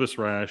than a lupus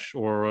rash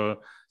or a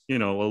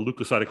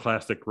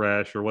leukocytoclastic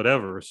rash or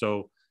whatever.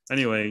 So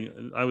anyway,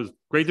 I was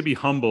great to be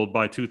humbled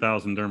by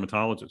 2,000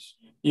 dermatologists.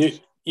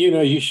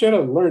 You should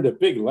have learned a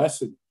big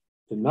lesson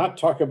to not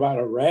talk about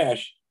a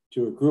rash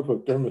to a group of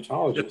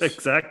dermatologists.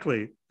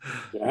 Exactly.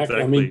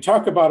 I mean,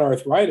 talk about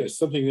arthritis,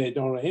 something they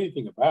don't know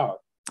anything about.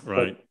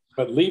 Right.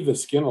 But leave the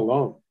skin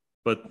alone.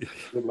 But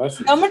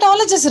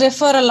dermatologists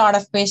refer a lot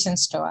of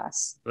patients to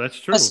us. That's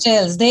true. For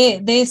stills,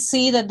 they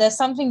see that there's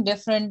something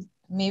different.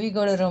 Maybe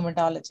go to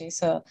rheumatology.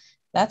 So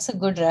that's a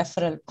good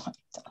referral point.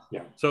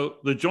 Yeah. So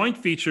the joint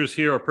features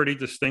here are pretty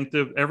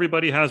distinctive.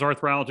 Everybody has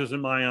arthralgias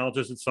and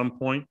myalgias at some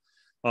point.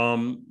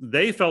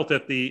 They felt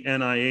at the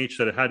NIH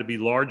that it had to be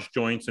large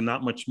joints and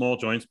not much small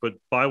joints, but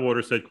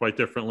Bywater said quite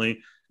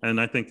differently.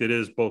 And I think it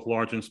is both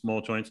large and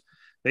small joints.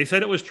 They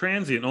said it was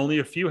transient. Only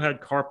a few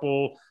had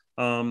carpal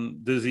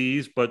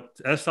disease, but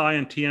SI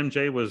and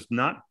TMJ was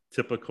not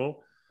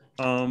typical.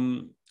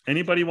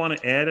 Anybody want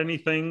to add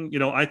anything?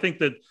 I think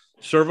that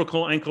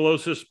cervical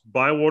ankylosis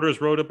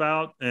Bywaters wrote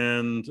about,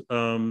 and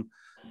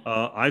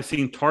I've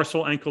seen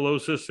tarsal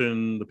ankylosis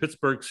in the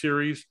Pittsburgh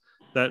series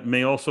that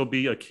may also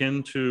be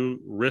akin to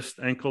wrist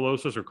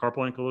ankylosis or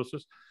carpal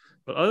ankylosis.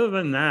 But other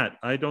than that,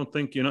 I don't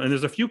think, and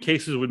there's a few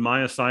cases with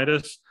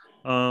myositis,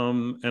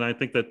 and I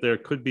think that there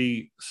could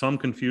be some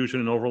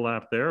confusion and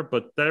overlap there,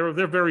 but they're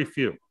very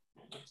few.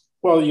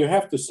 Well, you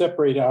have to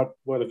separate out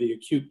what are the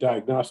acute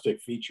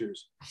diagnostic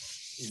features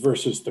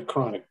versus the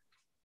chronic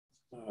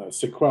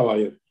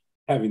sequelae of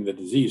having the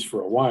disease for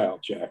a while,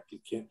 Jack. You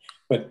can't.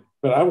 But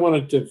I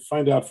wanted to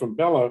find out from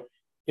Bella,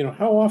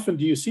 how often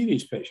do you see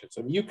these patients?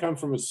 I mean, you come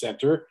from a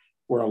center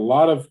where a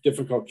lot of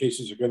difficult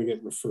cases are going to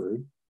get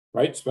referred,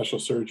 right? Special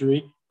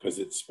surgery, because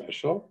it's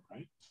special,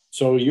 right?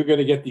 So you're going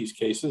to get these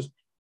cases.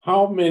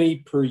 How many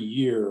per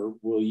year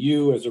will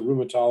you, as a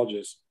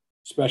rheumatologist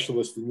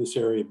specialist in this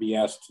area, be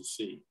asked to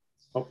see?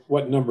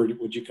 What number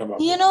would you come up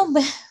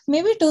with?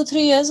 Maybe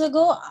 2-3 years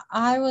ago,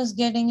 I was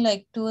getting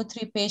like 2 or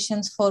 3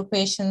 patients, 4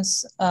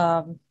 patients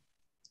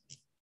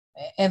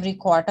every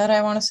quarter,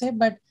 I want to say.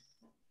 But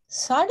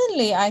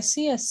suddenly I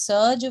see a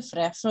surge of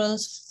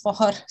referrals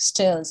for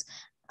stills.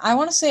 I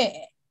want to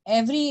say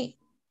every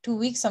 2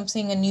 weeks, I'm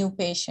seeing a new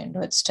patient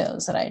with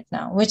stills right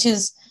now, which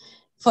is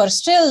for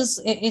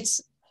stills,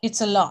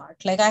 it's a lot.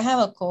 Like I have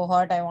a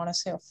cohort, I want to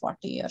say of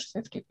 40 or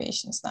 50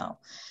 patients now.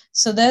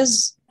 So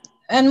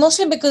and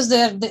mostly because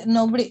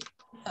nobody,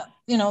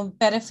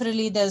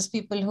 peripherally, there's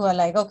people who are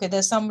like, okay,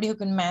 there's somebody who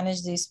can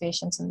manage these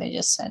patients and they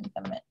just send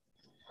them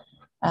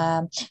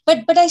in.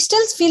 But I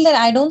still feel that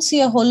I don't see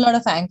a whole lot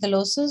of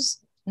ankylosis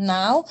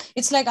now.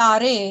 It's like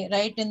RA,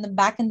 right?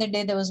 Back in the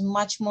day, there was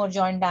much more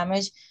joint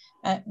damage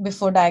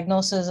before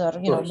diagnosis or,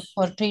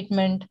 before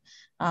treatment.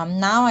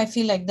 Now I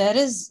feel like there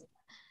is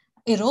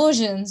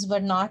erosions,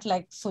 but not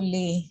like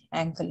fully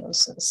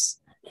ankylosis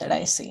that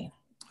I see.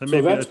 So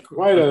that's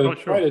quite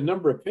a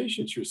number of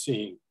patients you're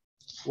seeing.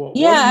 Well,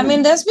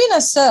 there's been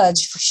a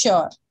surge for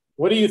sure.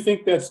 What do you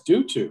think that's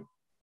due to?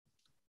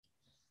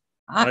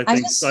 I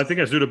think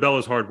that's due to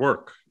Bella's hard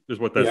work is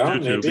what that's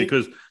due to,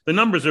 because the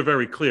numbers are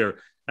very clear.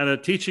 At a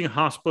teaching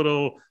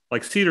hospital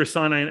like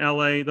Cedars-Sinai in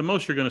LA, the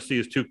most you're going to see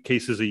is 2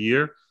 cases a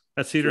year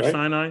at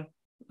Cedars-Sinai.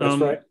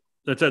 That's right.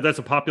 That's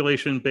a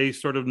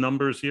population-based sort of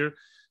numbers here.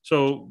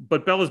 So,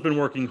 but Bella's been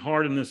working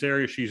hard in this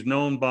area. She's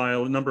known by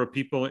a number of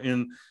people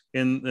in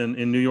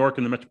New York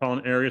and the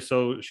metropolitan area.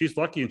 So she's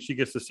lucky and she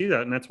gets to see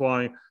that. And that's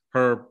why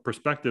her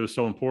perspective is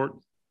so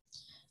important.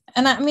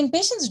 And I mean,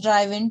 patients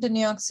drive into New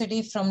York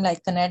City from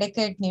like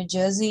Connecticut, New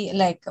Jersey,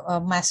 like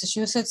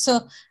Massachusetts.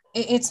 So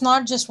it's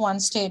not just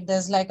one state.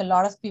 There's like a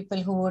lot of people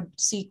who would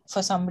seek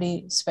for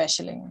somebody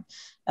specialing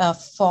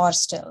for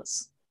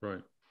stills.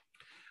 Right.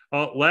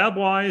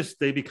 Lab-wise,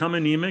 they become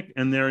anemic,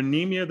 and their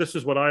anemia, this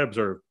is what I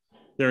observed.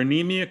 Their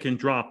anemia can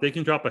drop. They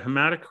can drop a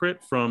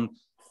hematocrit from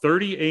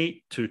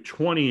 38 to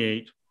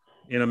 28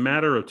 in a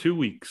matter of 2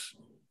 weeks.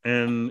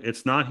 And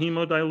it's not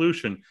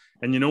hemodilution.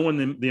 And you know, when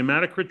the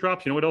hematocrit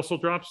drops, you know what also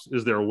drops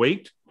is their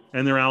weight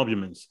and their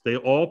albumins. They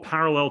all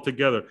parallel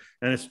together.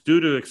 And it's due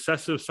to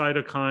excessive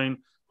cytokine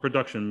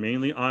production.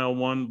 Mainly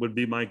IL-1 would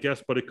be my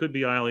guess, but it could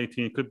be IL-18,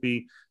 it could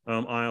be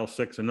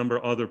IL-6, a number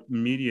of other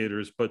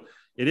mediators, but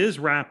it is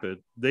rapid.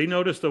 They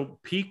noticed a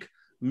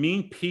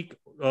mean peak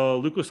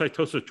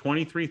leukocytosis of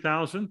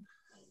 23,000.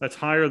 That's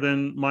higher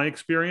than my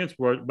experience,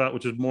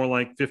 which is more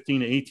like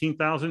 15 to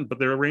 18,000, but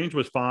their range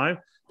was 5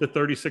 to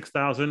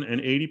 36,000,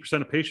 and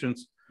 80% of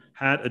patients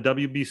had a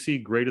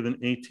WBC greater than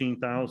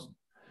 18,000.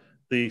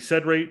 The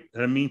SED rate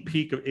had a mean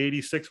peak of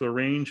 86 with a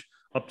range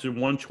up to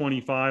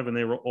 125, and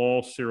they were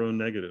all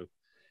seronegative.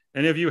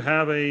 Any of you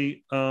have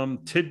a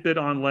tidbit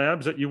on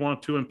labs that you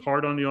want to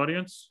impart on the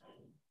audience?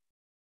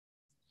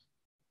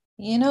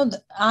 You know,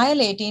 the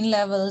IL-18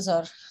 levels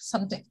or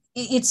something,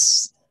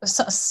 that's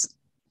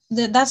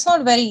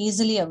not very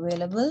easily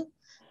available.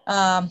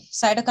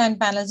 Cytokine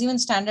panels, even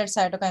standard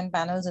cytokine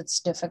panels, it's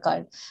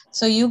difficult.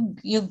 So you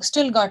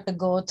still got to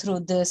go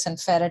through this and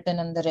ferritin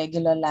and the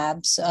regular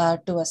labs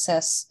to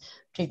assess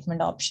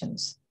treatment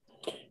options.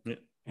 Yeah.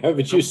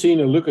 Haven't you seen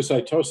a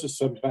leukocytosis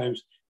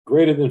sometimes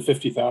greater than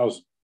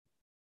 50,000?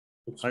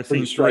 I've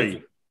seen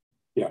 3.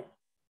 Yeah.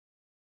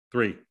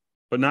 3,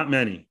 but not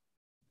many.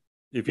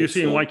 If you're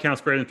seeing white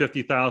counts greater than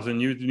 50,000,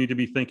 you need to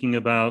be thinking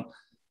about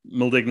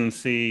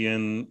malignancy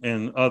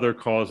and other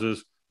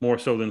causes more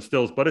so than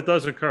stills, but it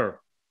does occur.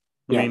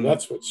 I mean,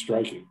 that's what's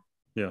striking.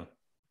 Yeah,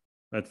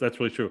 that's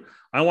really true.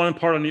 I want to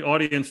impart on the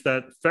audience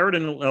that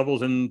ferritin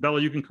levels, and Bella,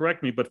 you can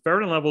correct me, but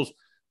ferritin levels,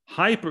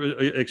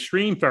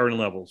 extreme ferritin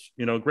levels,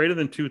 you know, greater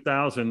than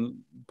 2,000,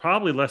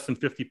 probably less than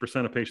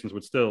 50% of patients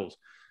with stills.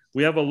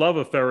 We have a love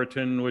of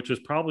ferritin, which is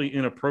probably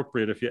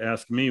inappropriate if you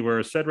ask me,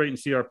 whereas SED rate and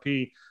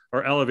CRP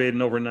are elevated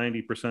in over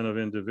 90% of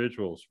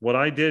individuals. What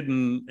I did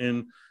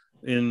in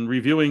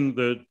reviewing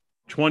the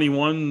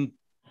 21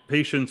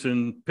 patients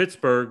in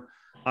Pittsburgh,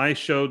 I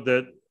showed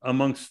that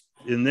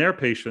in their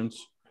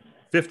patients,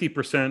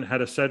 50%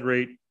 had a SED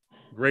rate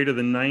greater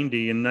than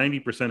 90 and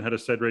 90% had a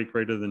SED rate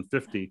greater than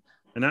 50.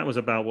 And that was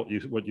about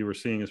what you were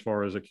seeing as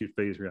far as acute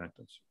phase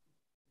reactants.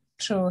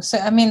 True. So,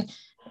 I mean,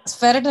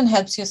 ferritin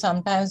helps you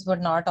sometimes, but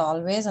not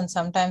always. And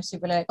sometimes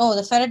people are like, oh,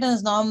 the ferritin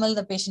is normal,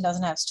 the patient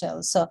doesn't have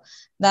stills. So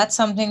that's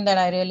something that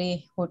I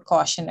really would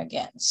caution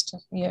against.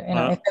 You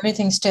know, if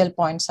everything still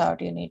points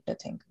out, you need to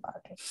think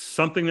about it.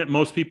 Something that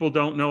most people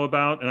don't know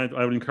about, and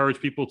I would encourage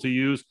people to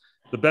use,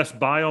 the best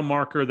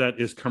biomarker that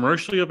is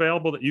commercially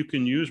available that you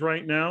can use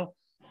right now,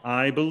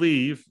 I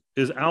believe,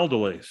 is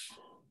aldolase.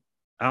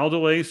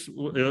 Aldolase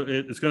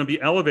is going to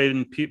be elevated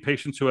in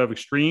patients who have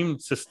extreme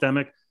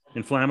systemic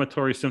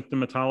inflammatory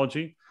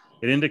symptomatology.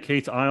 It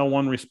indicates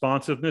IL-1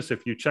 responsiveness.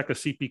 If you check a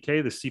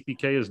CPK, the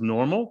CPK is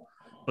normal,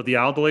 but the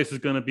aldolase is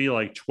going to be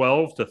like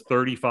 12 to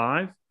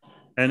 35,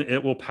 and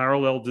it will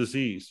parallel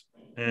disease.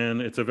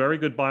 And it's a very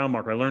good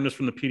biomarker. I learned this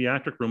from the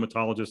pediatric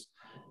rheumatologist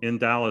in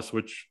Dallas,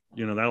 which,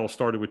 you know, that all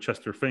started with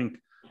Chester Fink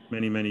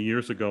many, many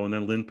years ago, and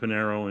then Lynn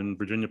Pinero and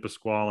Virginia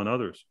Pasquale and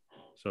others.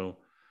 So,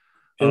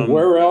 and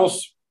where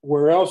else,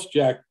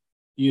 Jack,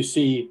 do you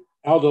see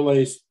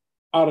aldolase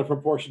out of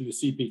proportion to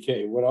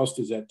CPK? What else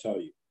does that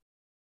tell you?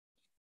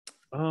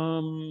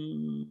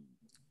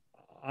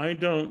 I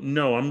don't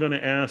know. I'm going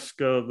to ask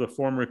the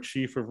former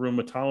chief of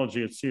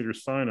rheumatology at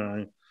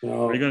Cedars-Sinai.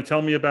 No. Are you going to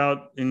tell me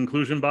about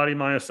inclusion body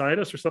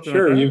myositis or something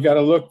Sure, like that? You've got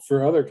to look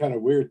for other kind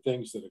of weird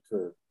things that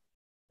occur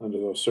under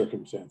those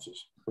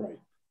circumstances. Right.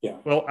 Yeah.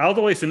 Well,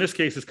 aldolase in this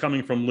case is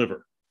coming from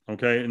liver,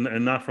 okay,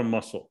 and not from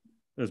muscle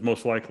is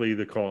most likely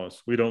the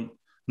cause. We don't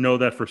know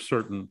that for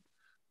certain.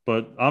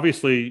 But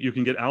obviously, you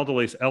can get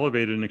aldolase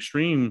elevated in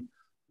extreme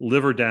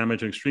liver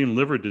damage and extreme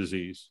liver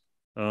disease.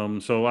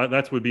 So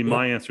that would be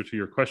my answer to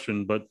your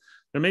question. But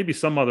there may be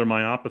some other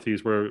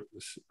myopathies where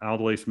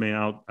aldolase may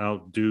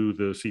outdo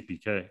the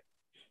CPK.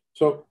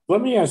 So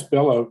let me ask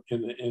Bella,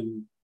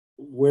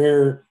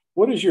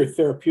 what is your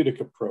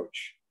therapeutic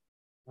approach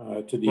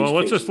to these? Well,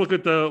 let's just look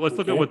at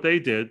look at what they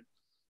did.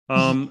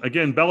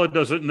 Again, Bella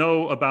doesn't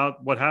know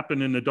about what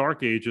happened in the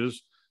dark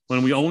ages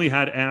when we only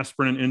had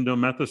aspirin and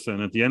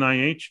indomethacin. At the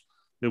NIH,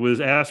 it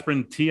was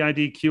aspirin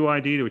TID,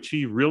 QID to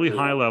achieve really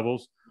high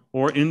levels,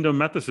 or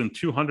indomethacin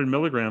 200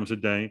 milligrams a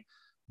day.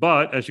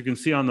 But as you can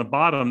see on the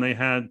bottom, they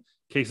had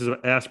cases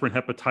of aspirin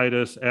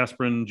hepatitis,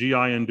 aspirin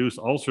GI-induced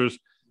ulcers,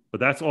 but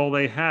that's all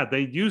they had.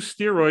 They used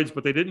steroids,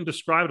 but they didn't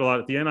describe it a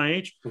lot. At the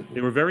NIH, they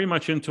were very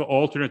much into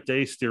alternate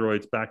day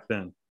steroids back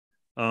then.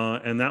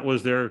 And that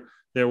was their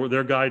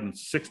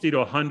guidance, 60 to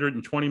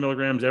 120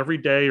 milligrams every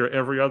day or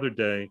every other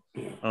day.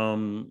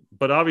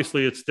 But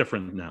obviously it's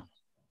different now.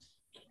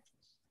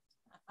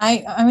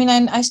 I mean,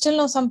 I still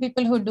know some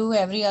people who do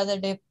every other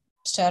day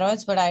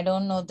steroids, but I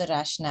don't know the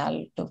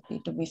rationale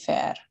to be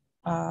fair.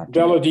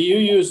 Bella, do you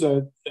use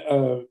an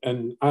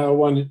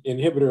IL-1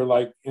 inhibitor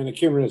like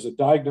anakinra as a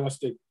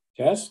diagnostic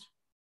test?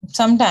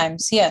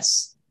 Sometimes,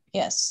 yes.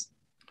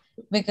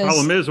 Because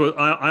problem is,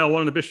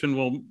 IL-1 inhibition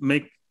will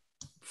make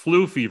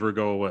flu fever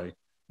go away,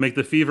 make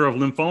the fever of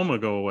lymphoma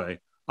go away.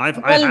 I've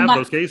had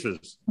those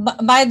cases.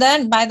 By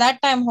that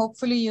time,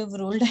 hopefully you've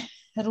ruled out.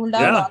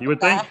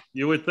 Yeah,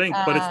 you would think,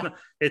 but it's not.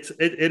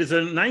 It is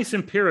a nice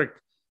empiric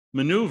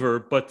maneuver,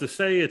 but to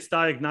say it's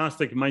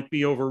diagnostic might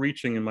be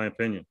overreaching, in my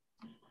opinion.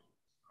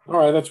 All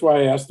right, that's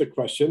why I asked the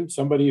question.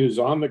 Somebody who's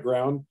on the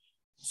ground,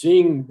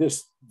 seeing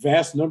this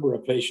vast number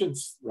of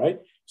patients, right?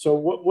 So,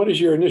 what is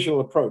your initial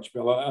approach,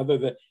 Bella? Other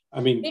than, I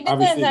mean, it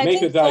obviously, depends.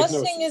 make the diagnosis.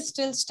 First thing is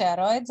still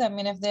steroids. I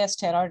mean, if they're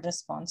steroid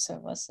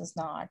responsive versus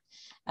not,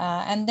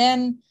 and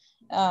then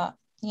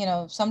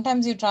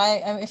sometimes you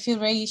try.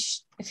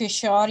 If you're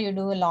sure, you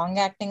do a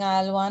long-acting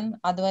IL-1.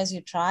 Otherwise,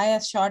 you try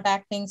a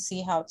short-acting,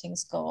 see how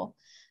things go.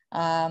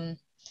 And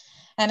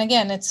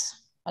again, it's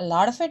a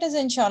lot of it is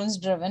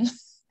insurance-driven,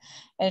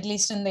 at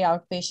least in the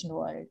outpatient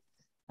world.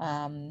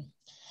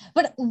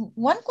 But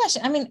one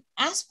question, I mean,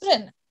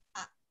 aspirin.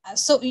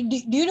 So do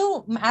you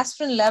do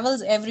aspirin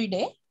levels every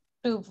day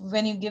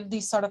when you give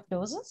these sort of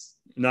doses?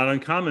 Not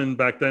uncommon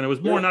back then. It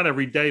was more not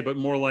every day, but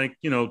more like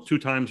 2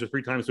 times or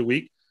 3 times a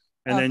week.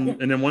 And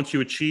then once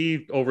you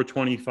achieved over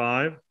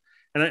 25,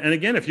 and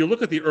again, if you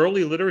look at the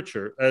early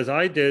literature, as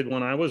I did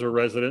when I was a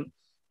resident,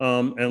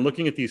 and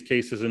looking at these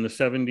cases in the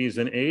 70s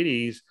and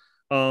 80s,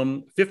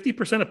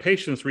 50% of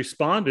patients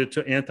responded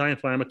to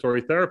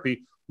anti-inflammatory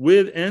therapy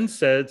with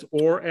NSAIDs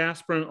or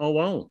aspirin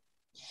alone.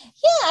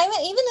 Yeah, I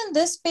mean, even in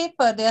this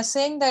paper, they are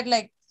saying that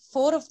like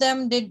 4 of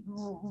them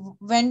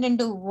went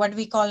into what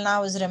we call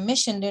now as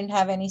remission, didn't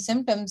have any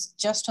symptoms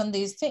just on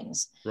these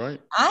things.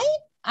 Right.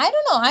 I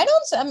don't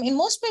know. I mean,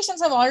 most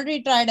patients have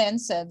already tried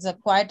NSAIDs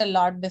quite a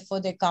lot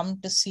before they come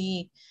to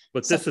see.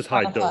 But this is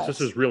high dose.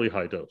 This is really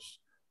high dose.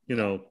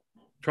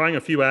 Trying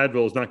a few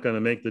Advil is not going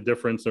to make the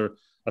difference, or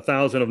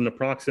 1,000 of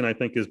naproxen, I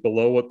think, is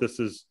below what this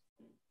is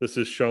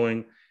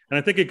showing. And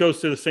I think it goes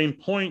to the same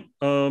point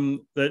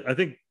that I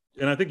think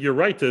you're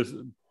right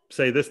to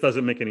say this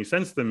doesn't make any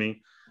sense to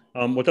me.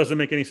 What doesn't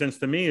make any sense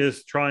to me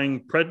is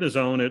trying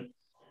prednisone at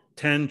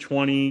 10,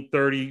 20,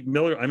 30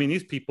 milligrams. I mean,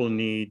 these people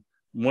need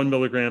 1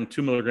 milligram,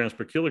 2 milligrams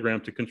per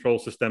kilogram to control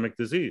systemic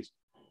disease.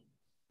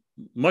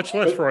 Much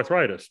less for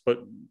arthritis,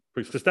 but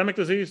for systemic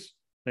disease,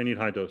 they need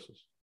high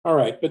doses. All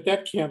right, but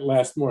that can't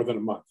last more than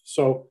a month.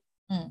 So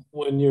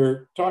when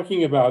you're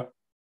talking about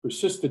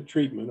persistent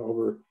treatment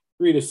over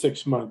 3 to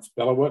 6 months,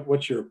 Bella,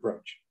 what's your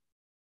approach?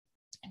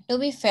 To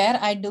be fair,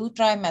 I do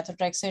try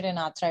methotrexate in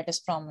arthritis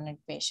prominent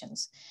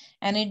patients,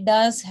 and it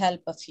does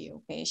help a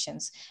few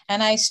patients.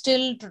 And I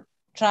still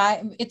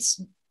try.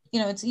 It's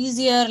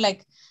easier,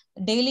 like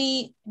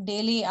daily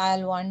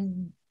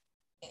IL-1.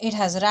 It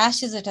has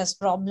rashes, it has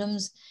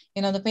problems.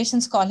 The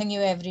patient's calling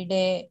you every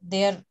day.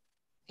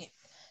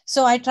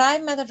 So I try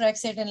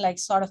methotrexate in like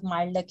sort of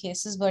milder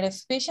cases, but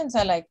if patients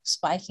are like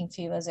spiking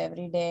fevers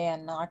every day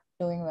and not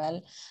doing well,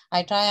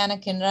 I try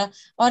anakinra,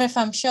 or if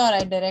I'm sure,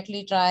 I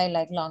directly try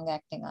like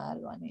long-acting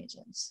IL-1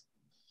 agents.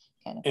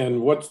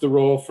 And what's the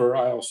role for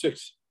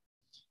IL-6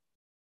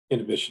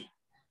 inhibition?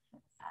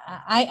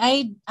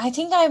 I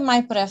think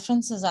my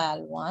preference is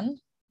IL-1. Okay.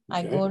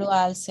 I go to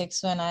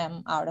IL-6 when I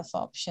am out of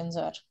options,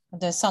 or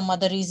there's some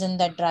other reason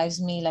that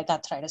drives me, like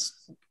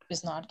arthritis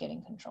is not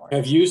getting controlled.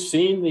 Have you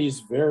seen these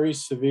very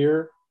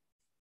severe,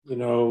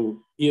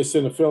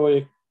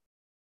 eosinophilic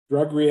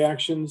drug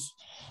reactions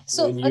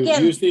when you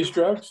use these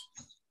drugs?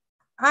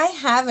 I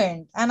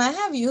haven't, and I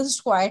have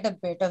used quite a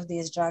bit of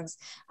these drugs.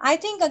 I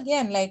think,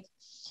 again, like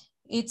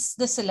it's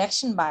the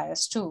selection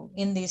bias too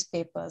in these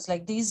papers,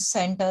 like these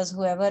centers,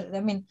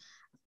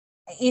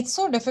 it's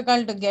so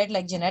difficult to get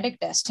like genetic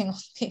testing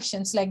of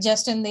patients, like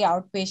just in the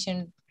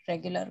outpatient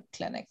regular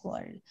clinic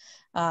world.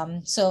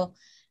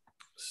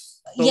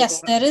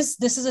 Yes,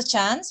 this is a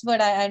chance,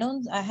 but I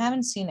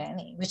haven't seen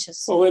any, which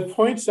is. Well, it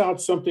points out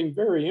something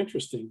very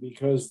interesting,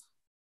 because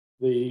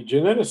the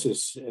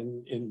geneticists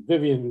in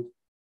Vivian's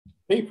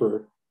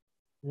paper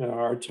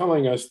are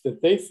telling us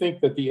that they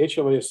think that the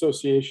HLA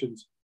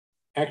associations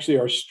actually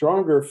are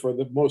stronger for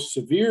the most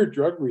severe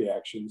drug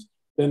reactions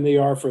than they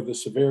are for the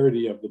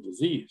severity of the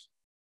disease.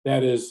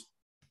 That is,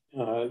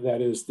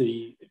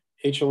 the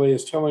HLA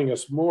is telling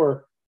us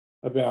more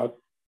about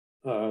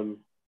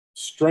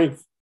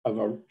strength of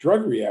a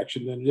drug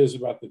reaction than it is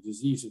about the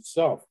disease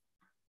itself.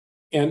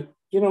 And,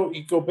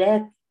 you go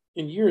back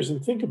in years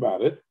and think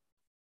about it,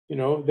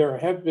 there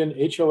have been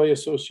HLA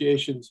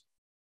associations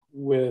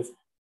with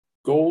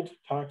gold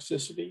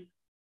toxicity,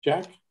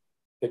 Jack,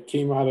 that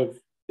came out of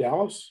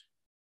Dallas.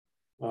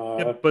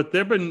 But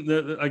there have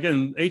been,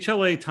 again,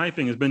 HLA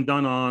typing has been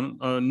done on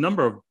a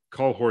number of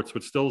cohorts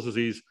with Still's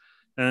disease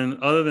And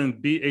other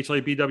than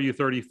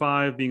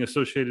HLA-BW35 being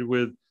associated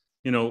with,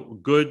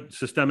 good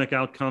systemic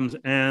outcomes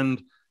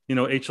and,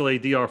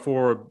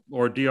 HLA-DR4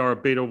 or DR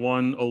beta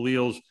 1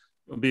 alleles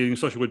being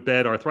associated with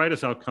bad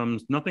arthritis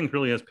outcomes, nothing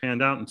really has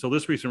panned out until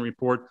this recent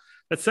report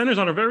that centers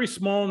on a very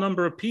small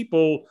number of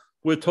people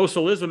with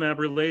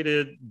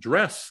tocilizumab-related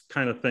DRESS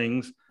kind of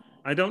things.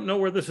 I don't know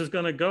where this is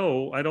going to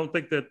go. I don't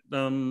think that,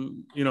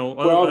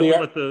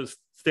 let the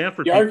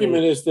Stanford the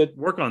argument is that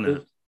work on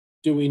that.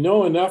 Do we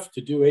know enough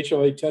to do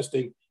HLA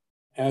testing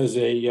as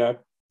a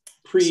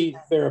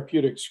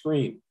pre-therapeutic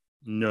screen?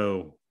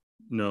 No.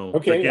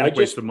 Okay, gigantic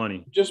waste of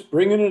money. Just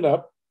bringing it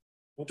up.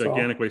 That's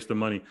gigantic all. waste of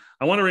money.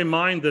 I want to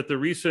remind that the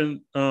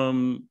recent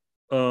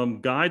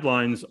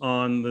guidelines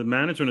on the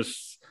management of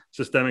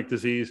systemic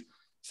disease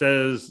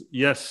says,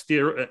 yes,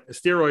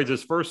 steroids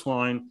is first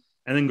line,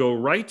 and then go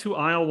right to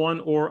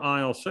IL-1 or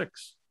IL-6.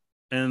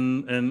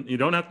 And you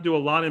don't have to do a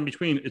lot in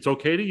between. It's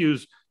okay to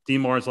use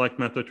DMARDs like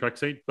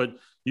methotrexate, but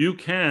you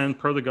can,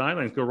 per the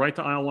guidelines, go right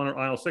to IL-1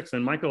 or IL-6.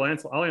 And Michael,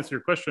 I'll answer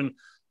your question.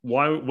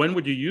 When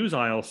would you use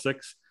IL-6?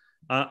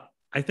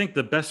 I think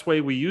the best way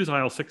we use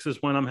IL-6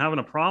 is when I'm having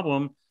a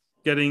problem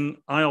getting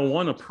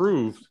IL-1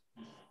 approved,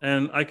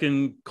 and I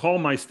can call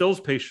my Stills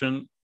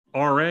patient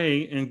RA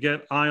and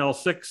get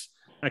IL-6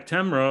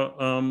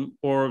 Actemra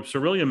or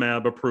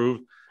Cerullimab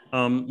approved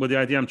with the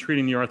idea I'm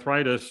treating the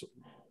arthritis.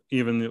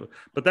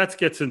 But that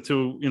gets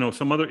into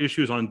some other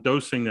issues on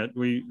dosing that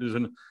we're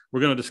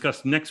going to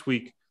discuss next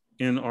week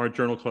in our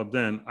journal club.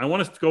 Then I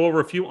want us to go over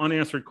a few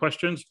unanswered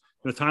questions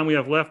in the time we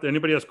have left.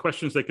 Anybody has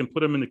questions, they can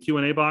put them in the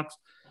Q&A box.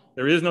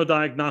 There is no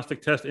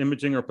diagnostic test,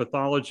 imaging, or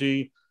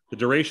pathology. The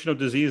duration of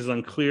disease is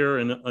unclear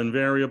and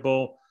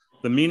unvariable.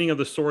 The meaning of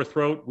the sore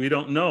throat, we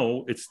don't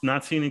know. It's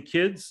not seen in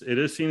kids. It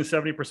is seen in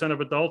 70% of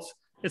adults.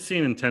 It's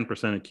seen in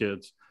 10% of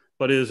kids.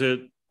 But is it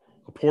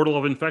a portal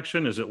of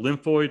infection? Is it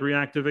lymphoid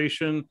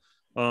reactivation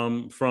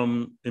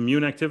from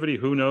immune activity?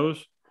 Who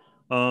knows?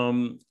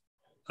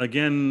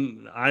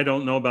 Again, I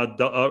don't know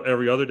about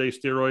every other day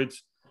steroids.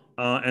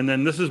 And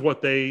then this is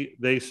what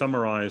they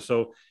summarize.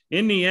 So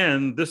in the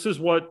end, this is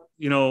what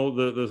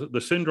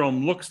the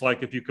syndrome looks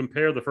like if you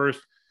compare the first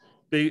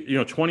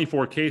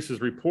 24 cases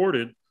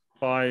reported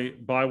by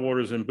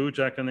Bywaters and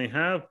Bujak, and they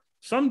have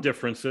some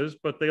differences,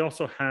 but they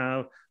also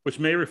have, which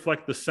may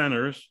reflect the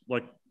centers,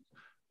 like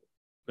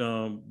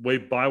way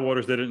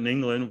Bywaters did it in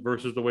England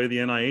versus the way the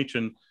NIH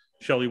and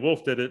Shelley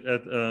Wolf did it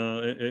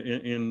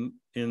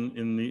in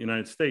the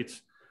United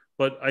States.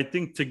 But I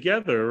think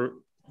together,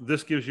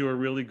 this gives you a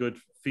really good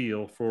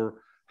feel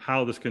for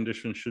how this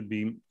condition should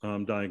be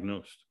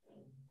diagnosed.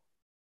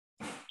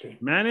 Okay.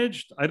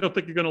 Managed, I don't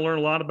think you're going to learn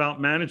a lot about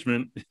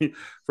management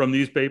from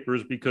these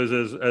papers, because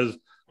as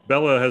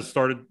Bella has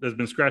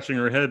been scratching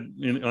her head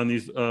on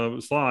these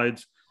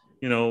slides,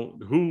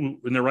 who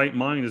in their right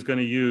mind is going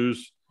to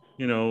use,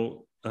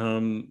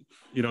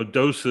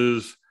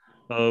 doses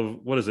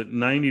of,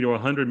 90 to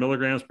 100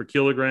 milligrams per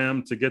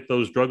kilogram to get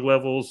those drug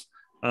levels.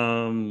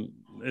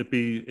 It'd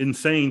be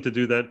insane to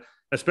do that,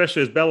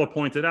 especially as Bella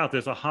pointed out,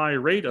 there's a high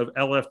rate of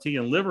LFT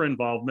and liver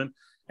involvement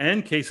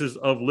and cases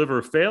of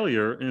liver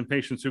failure in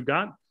patients who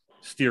got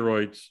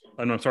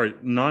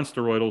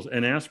non-steroidals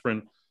and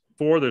aspirin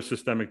for their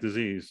systemic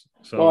disease.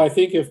 So, well, I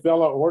think if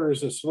Bella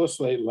orders a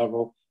salicylate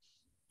level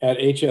at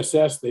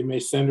HSS, they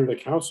may send her to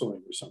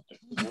counseling or something.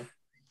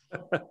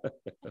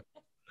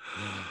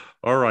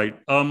 All right.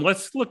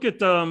 Let's look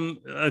at,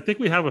 I think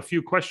we have a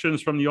few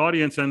questions from the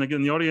audience. And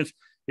again, the audience,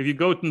 if you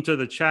go into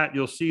the chat,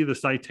 you'll see the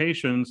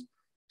citations.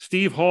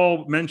 Steve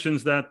Hall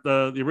mentions that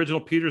the original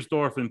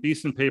Petersdorf and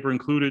Beeson paper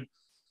included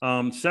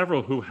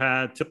several who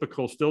had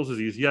typical Stills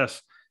disease.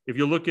 Yes, if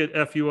you look at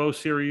FUO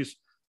series,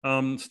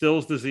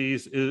 Stills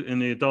disease in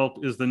the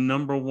adult is the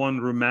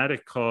 #1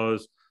 rheumatic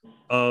cause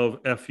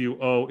of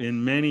FUO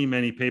in many,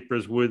 many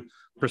papers, with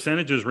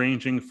percentages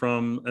ranging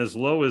from as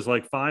low as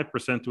like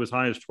 5% to as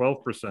high as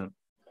 12%.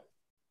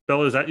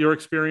 Bella, is that your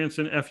experience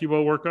in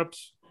FUO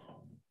workups?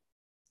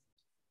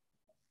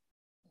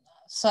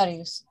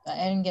 Sorry,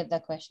 I didn't get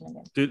that question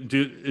again.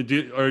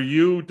 Are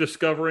you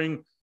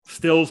discovering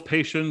Stills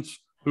patients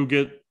who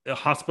get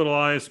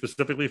hospitalized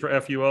specifically for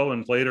FUO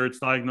and later it's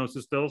diagnosed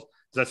as Stills?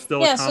 Is that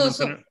still a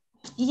common?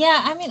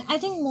 Yeah, I mean, I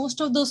think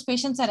most of those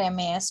patients are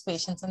MAS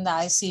patients in the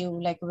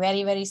ICU, like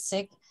very, very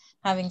sick,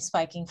 having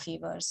spiking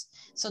fevers.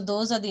 So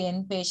those are the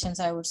inpatients,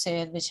 I would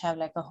say, which have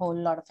like a whole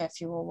lot of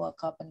FUO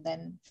workup, and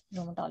then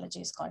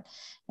rheumatology is called.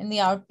 In the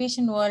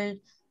outpatient world,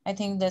 I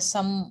think there's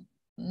some,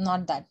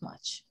 not that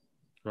much.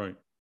 Right.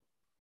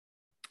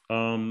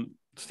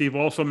 Steve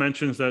also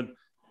mentions that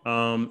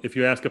if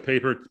you ask a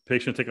patient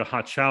to take a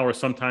hot shower,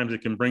 sometimes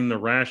it can bring the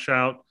rash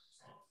out.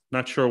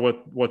 Not sure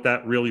what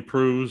that really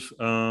proves,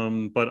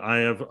 but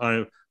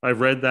I've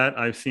read that.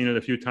 I've seen it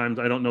a few times.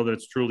 I don't know that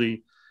it's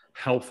truly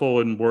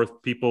helpful and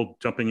worth people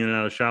jumping in and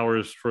out of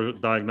showers for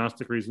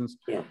diagnostic reasons.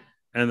 Yeah.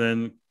 And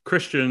then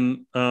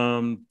Christian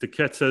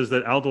Duquette says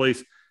that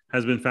aldolase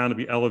has been found to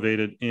be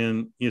elevated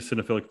in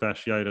eosinophilic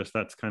fasciitis.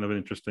 That's kind of an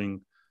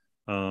interesting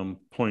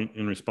point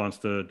in response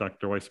to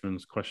Dr.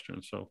 Weisman's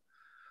question. So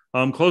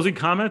closing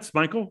comments,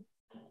 Michael?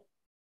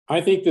 I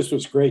think this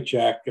was great,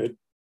 Jack. I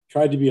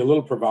tried to be a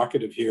little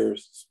provocative here,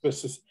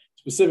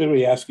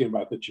 specifically asking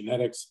about the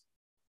genetics.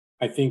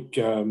 I think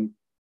this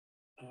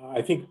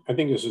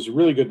is a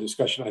really good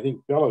discussion. I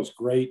think Bella's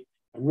great.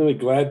 I'm really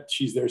glad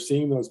she's there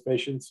seeing those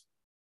patients,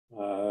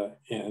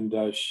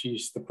 and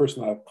she's the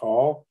person I'll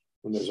call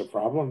when there's a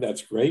problem.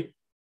 That's great.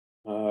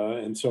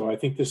 And so I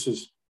think this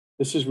has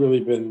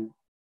been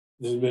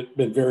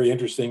very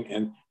interesting,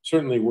 and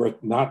certainly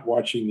worth not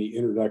watching the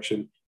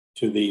introduction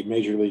to the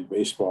Major League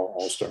Baseball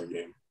All-Star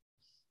Game.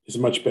 It's a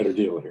much better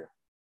deal here.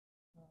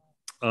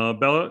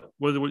 Bella,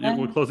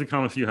 what closing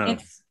comments do you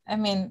have?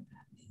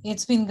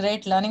 It's been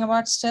great learning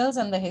about stills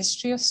and the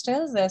history of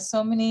stills. There's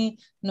so many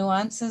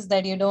nuances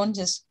that you don't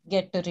just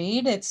get to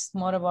read. It's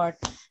more about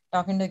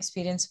talking to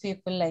experienced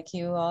people like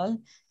you all.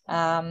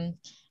 And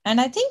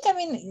I think,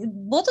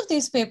 both of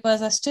these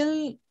papers are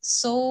still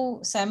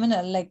so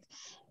seminal. Like,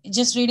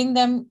 just reading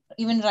them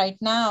even right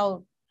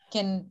now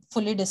can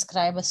fully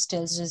describe a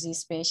Still's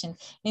disease patient,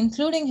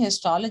 including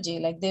histology.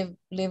 Like, they've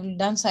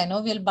done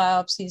synovial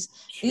biopsies.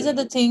 Sure. These are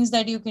the things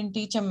that you can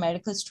teach a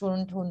medical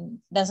student who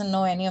doesn't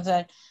know any of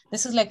that.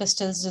 This is like a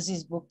Still's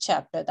disease book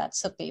chapter.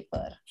 That's a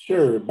paper.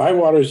 Sure.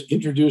 Bywaters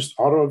introduced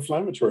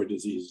autoinflammatory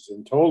diseases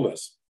and told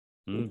us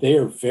that they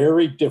are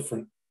very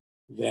different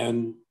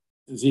than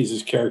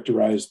diseases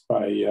characterized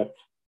by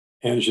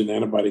antigen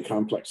antibody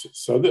complexes.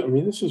 So, it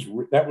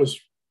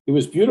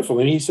was beautiful.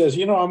 And he says,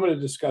 I'm going to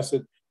discuss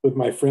it with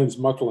my friends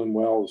Muckle and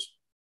Wells.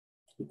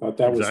 He thought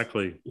that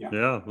exactly.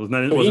 Yeah.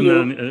 Wasn't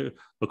that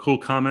a cool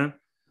comment?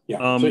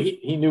 Yeah. So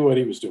he knew what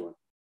he was doing.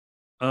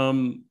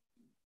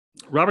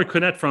 Robert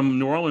Cornett from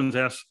New Orleans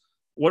asks,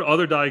 what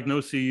other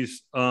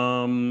diagnoses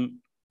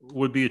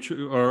would be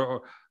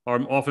or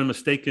are often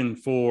mistaken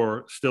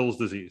for Still's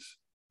disease?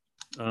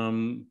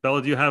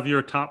 Bella, do you have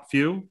your top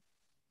few?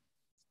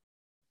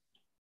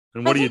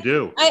 And what do you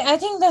do? I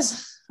think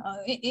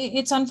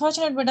it's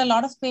unfortunate, but a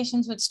lot of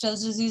patients with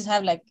Still's disease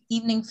have like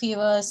evening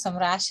fevers, some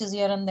rashes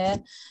here and there.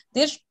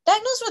 They're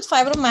diagnosed with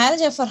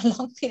fibromyalgia for a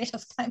long period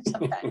of time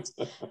sometimes,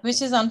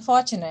 which is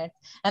unfortunate.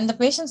 And the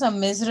patients are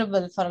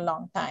miserable for a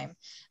long time.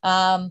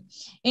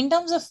 In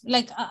terms of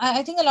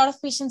I think a lot of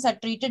patients are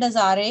treated as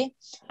RA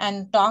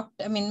and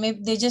maybe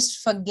they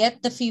just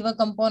forget the fever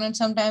component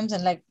sometimes,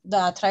 and like the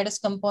arthritis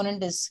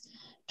component is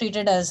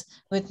treated as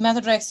with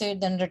methotrexate,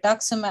 then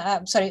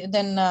rituximab,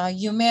 then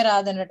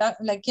Humira, then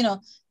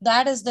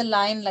that is the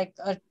line, like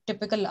a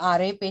typical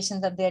RA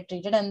patient that they are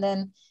treated, and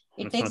then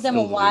it takes them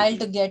a while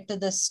to get to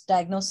this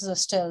diagnosis of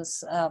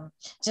Still's,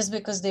 just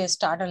because they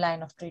start a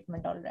line of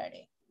treatment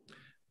already.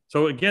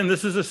 So again,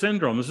 this is a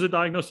syndrome. This is a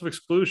diagnosis of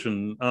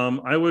exclusion.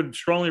 I would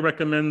strongly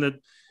recommend that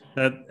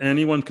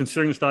anyone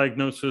considering this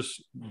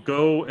diagnosis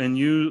go and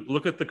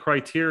look at the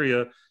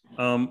criteria.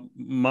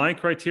 My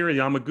criteria,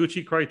 the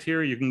Yamaguchi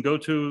criteria, you can go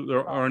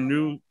to our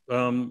new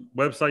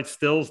website,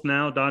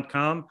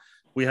 stillsnow.com.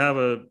 We have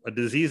a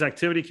disease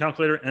activity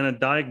calculator and a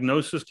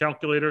diagnosis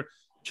calculator.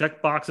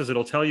 Check boxes.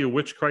 It'll tell you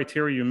which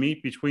criteria you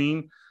meet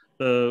between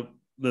the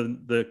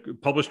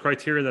published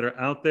criteria that are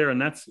out there.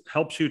 And that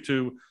helps you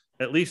to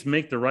at least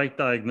make the right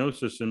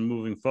diagnosis in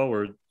moving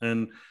forward.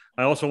 And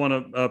I also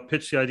want to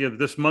pitch the idea that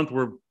this month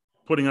we're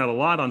putting out a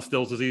lot on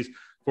Still's disease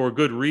for a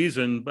good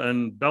reason.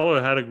 And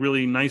Bella had a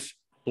really nice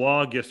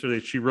blog yesterday.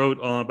 She wrote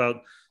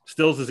about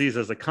Still's disease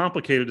as a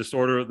complicated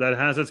disorder that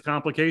has its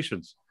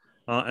complications.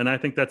 And I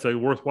think that's a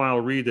worthwhile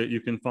read that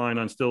you can find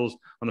on Still's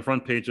on the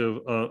front page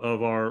of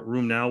our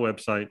Room Now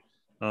website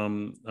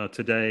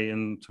today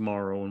and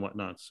tomorrow and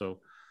whatnot. So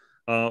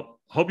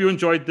hope you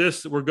enjoyed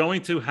this. We're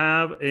going to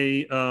have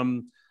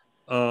a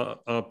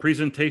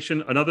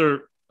presentation,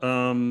 another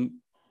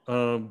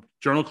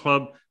journal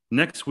club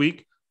next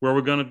week, where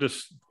we're going to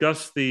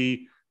discuss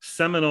the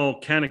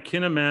seminal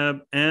canakinumab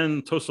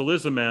and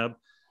tocilizumab,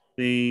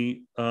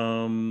 the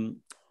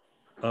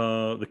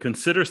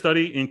Consider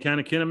study in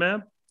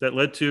canakinumab that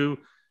led to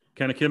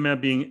canakinumab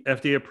being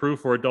FDA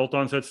approved for adult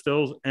onset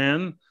Still's,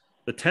 and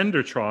the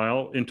Tender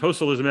trial in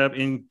tocilizumab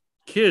in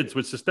kids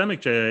with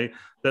systemic JA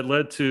that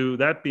led to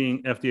that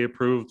being FDA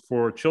approved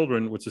for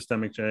children with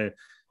systemic JA.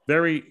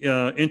 Very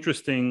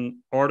interesting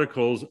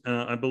articles.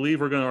 I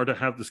believe we're going to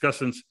have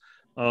discussants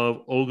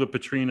of Olga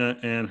Petrina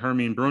and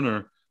Hermine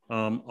Brunner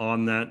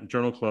on that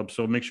journal club.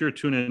 So make sure you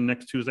tune in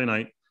next Tuesday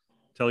night.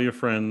 Tell your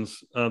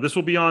friends. This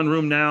will be on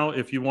Room Now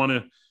if you want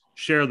to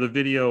share the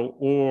video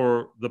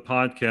or the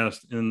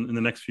podcast in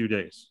the next few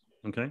days.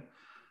 Okay.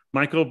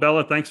 Michael,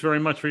 Bella, thanks very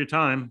much for your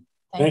time.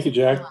 Thank you,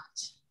 Jack.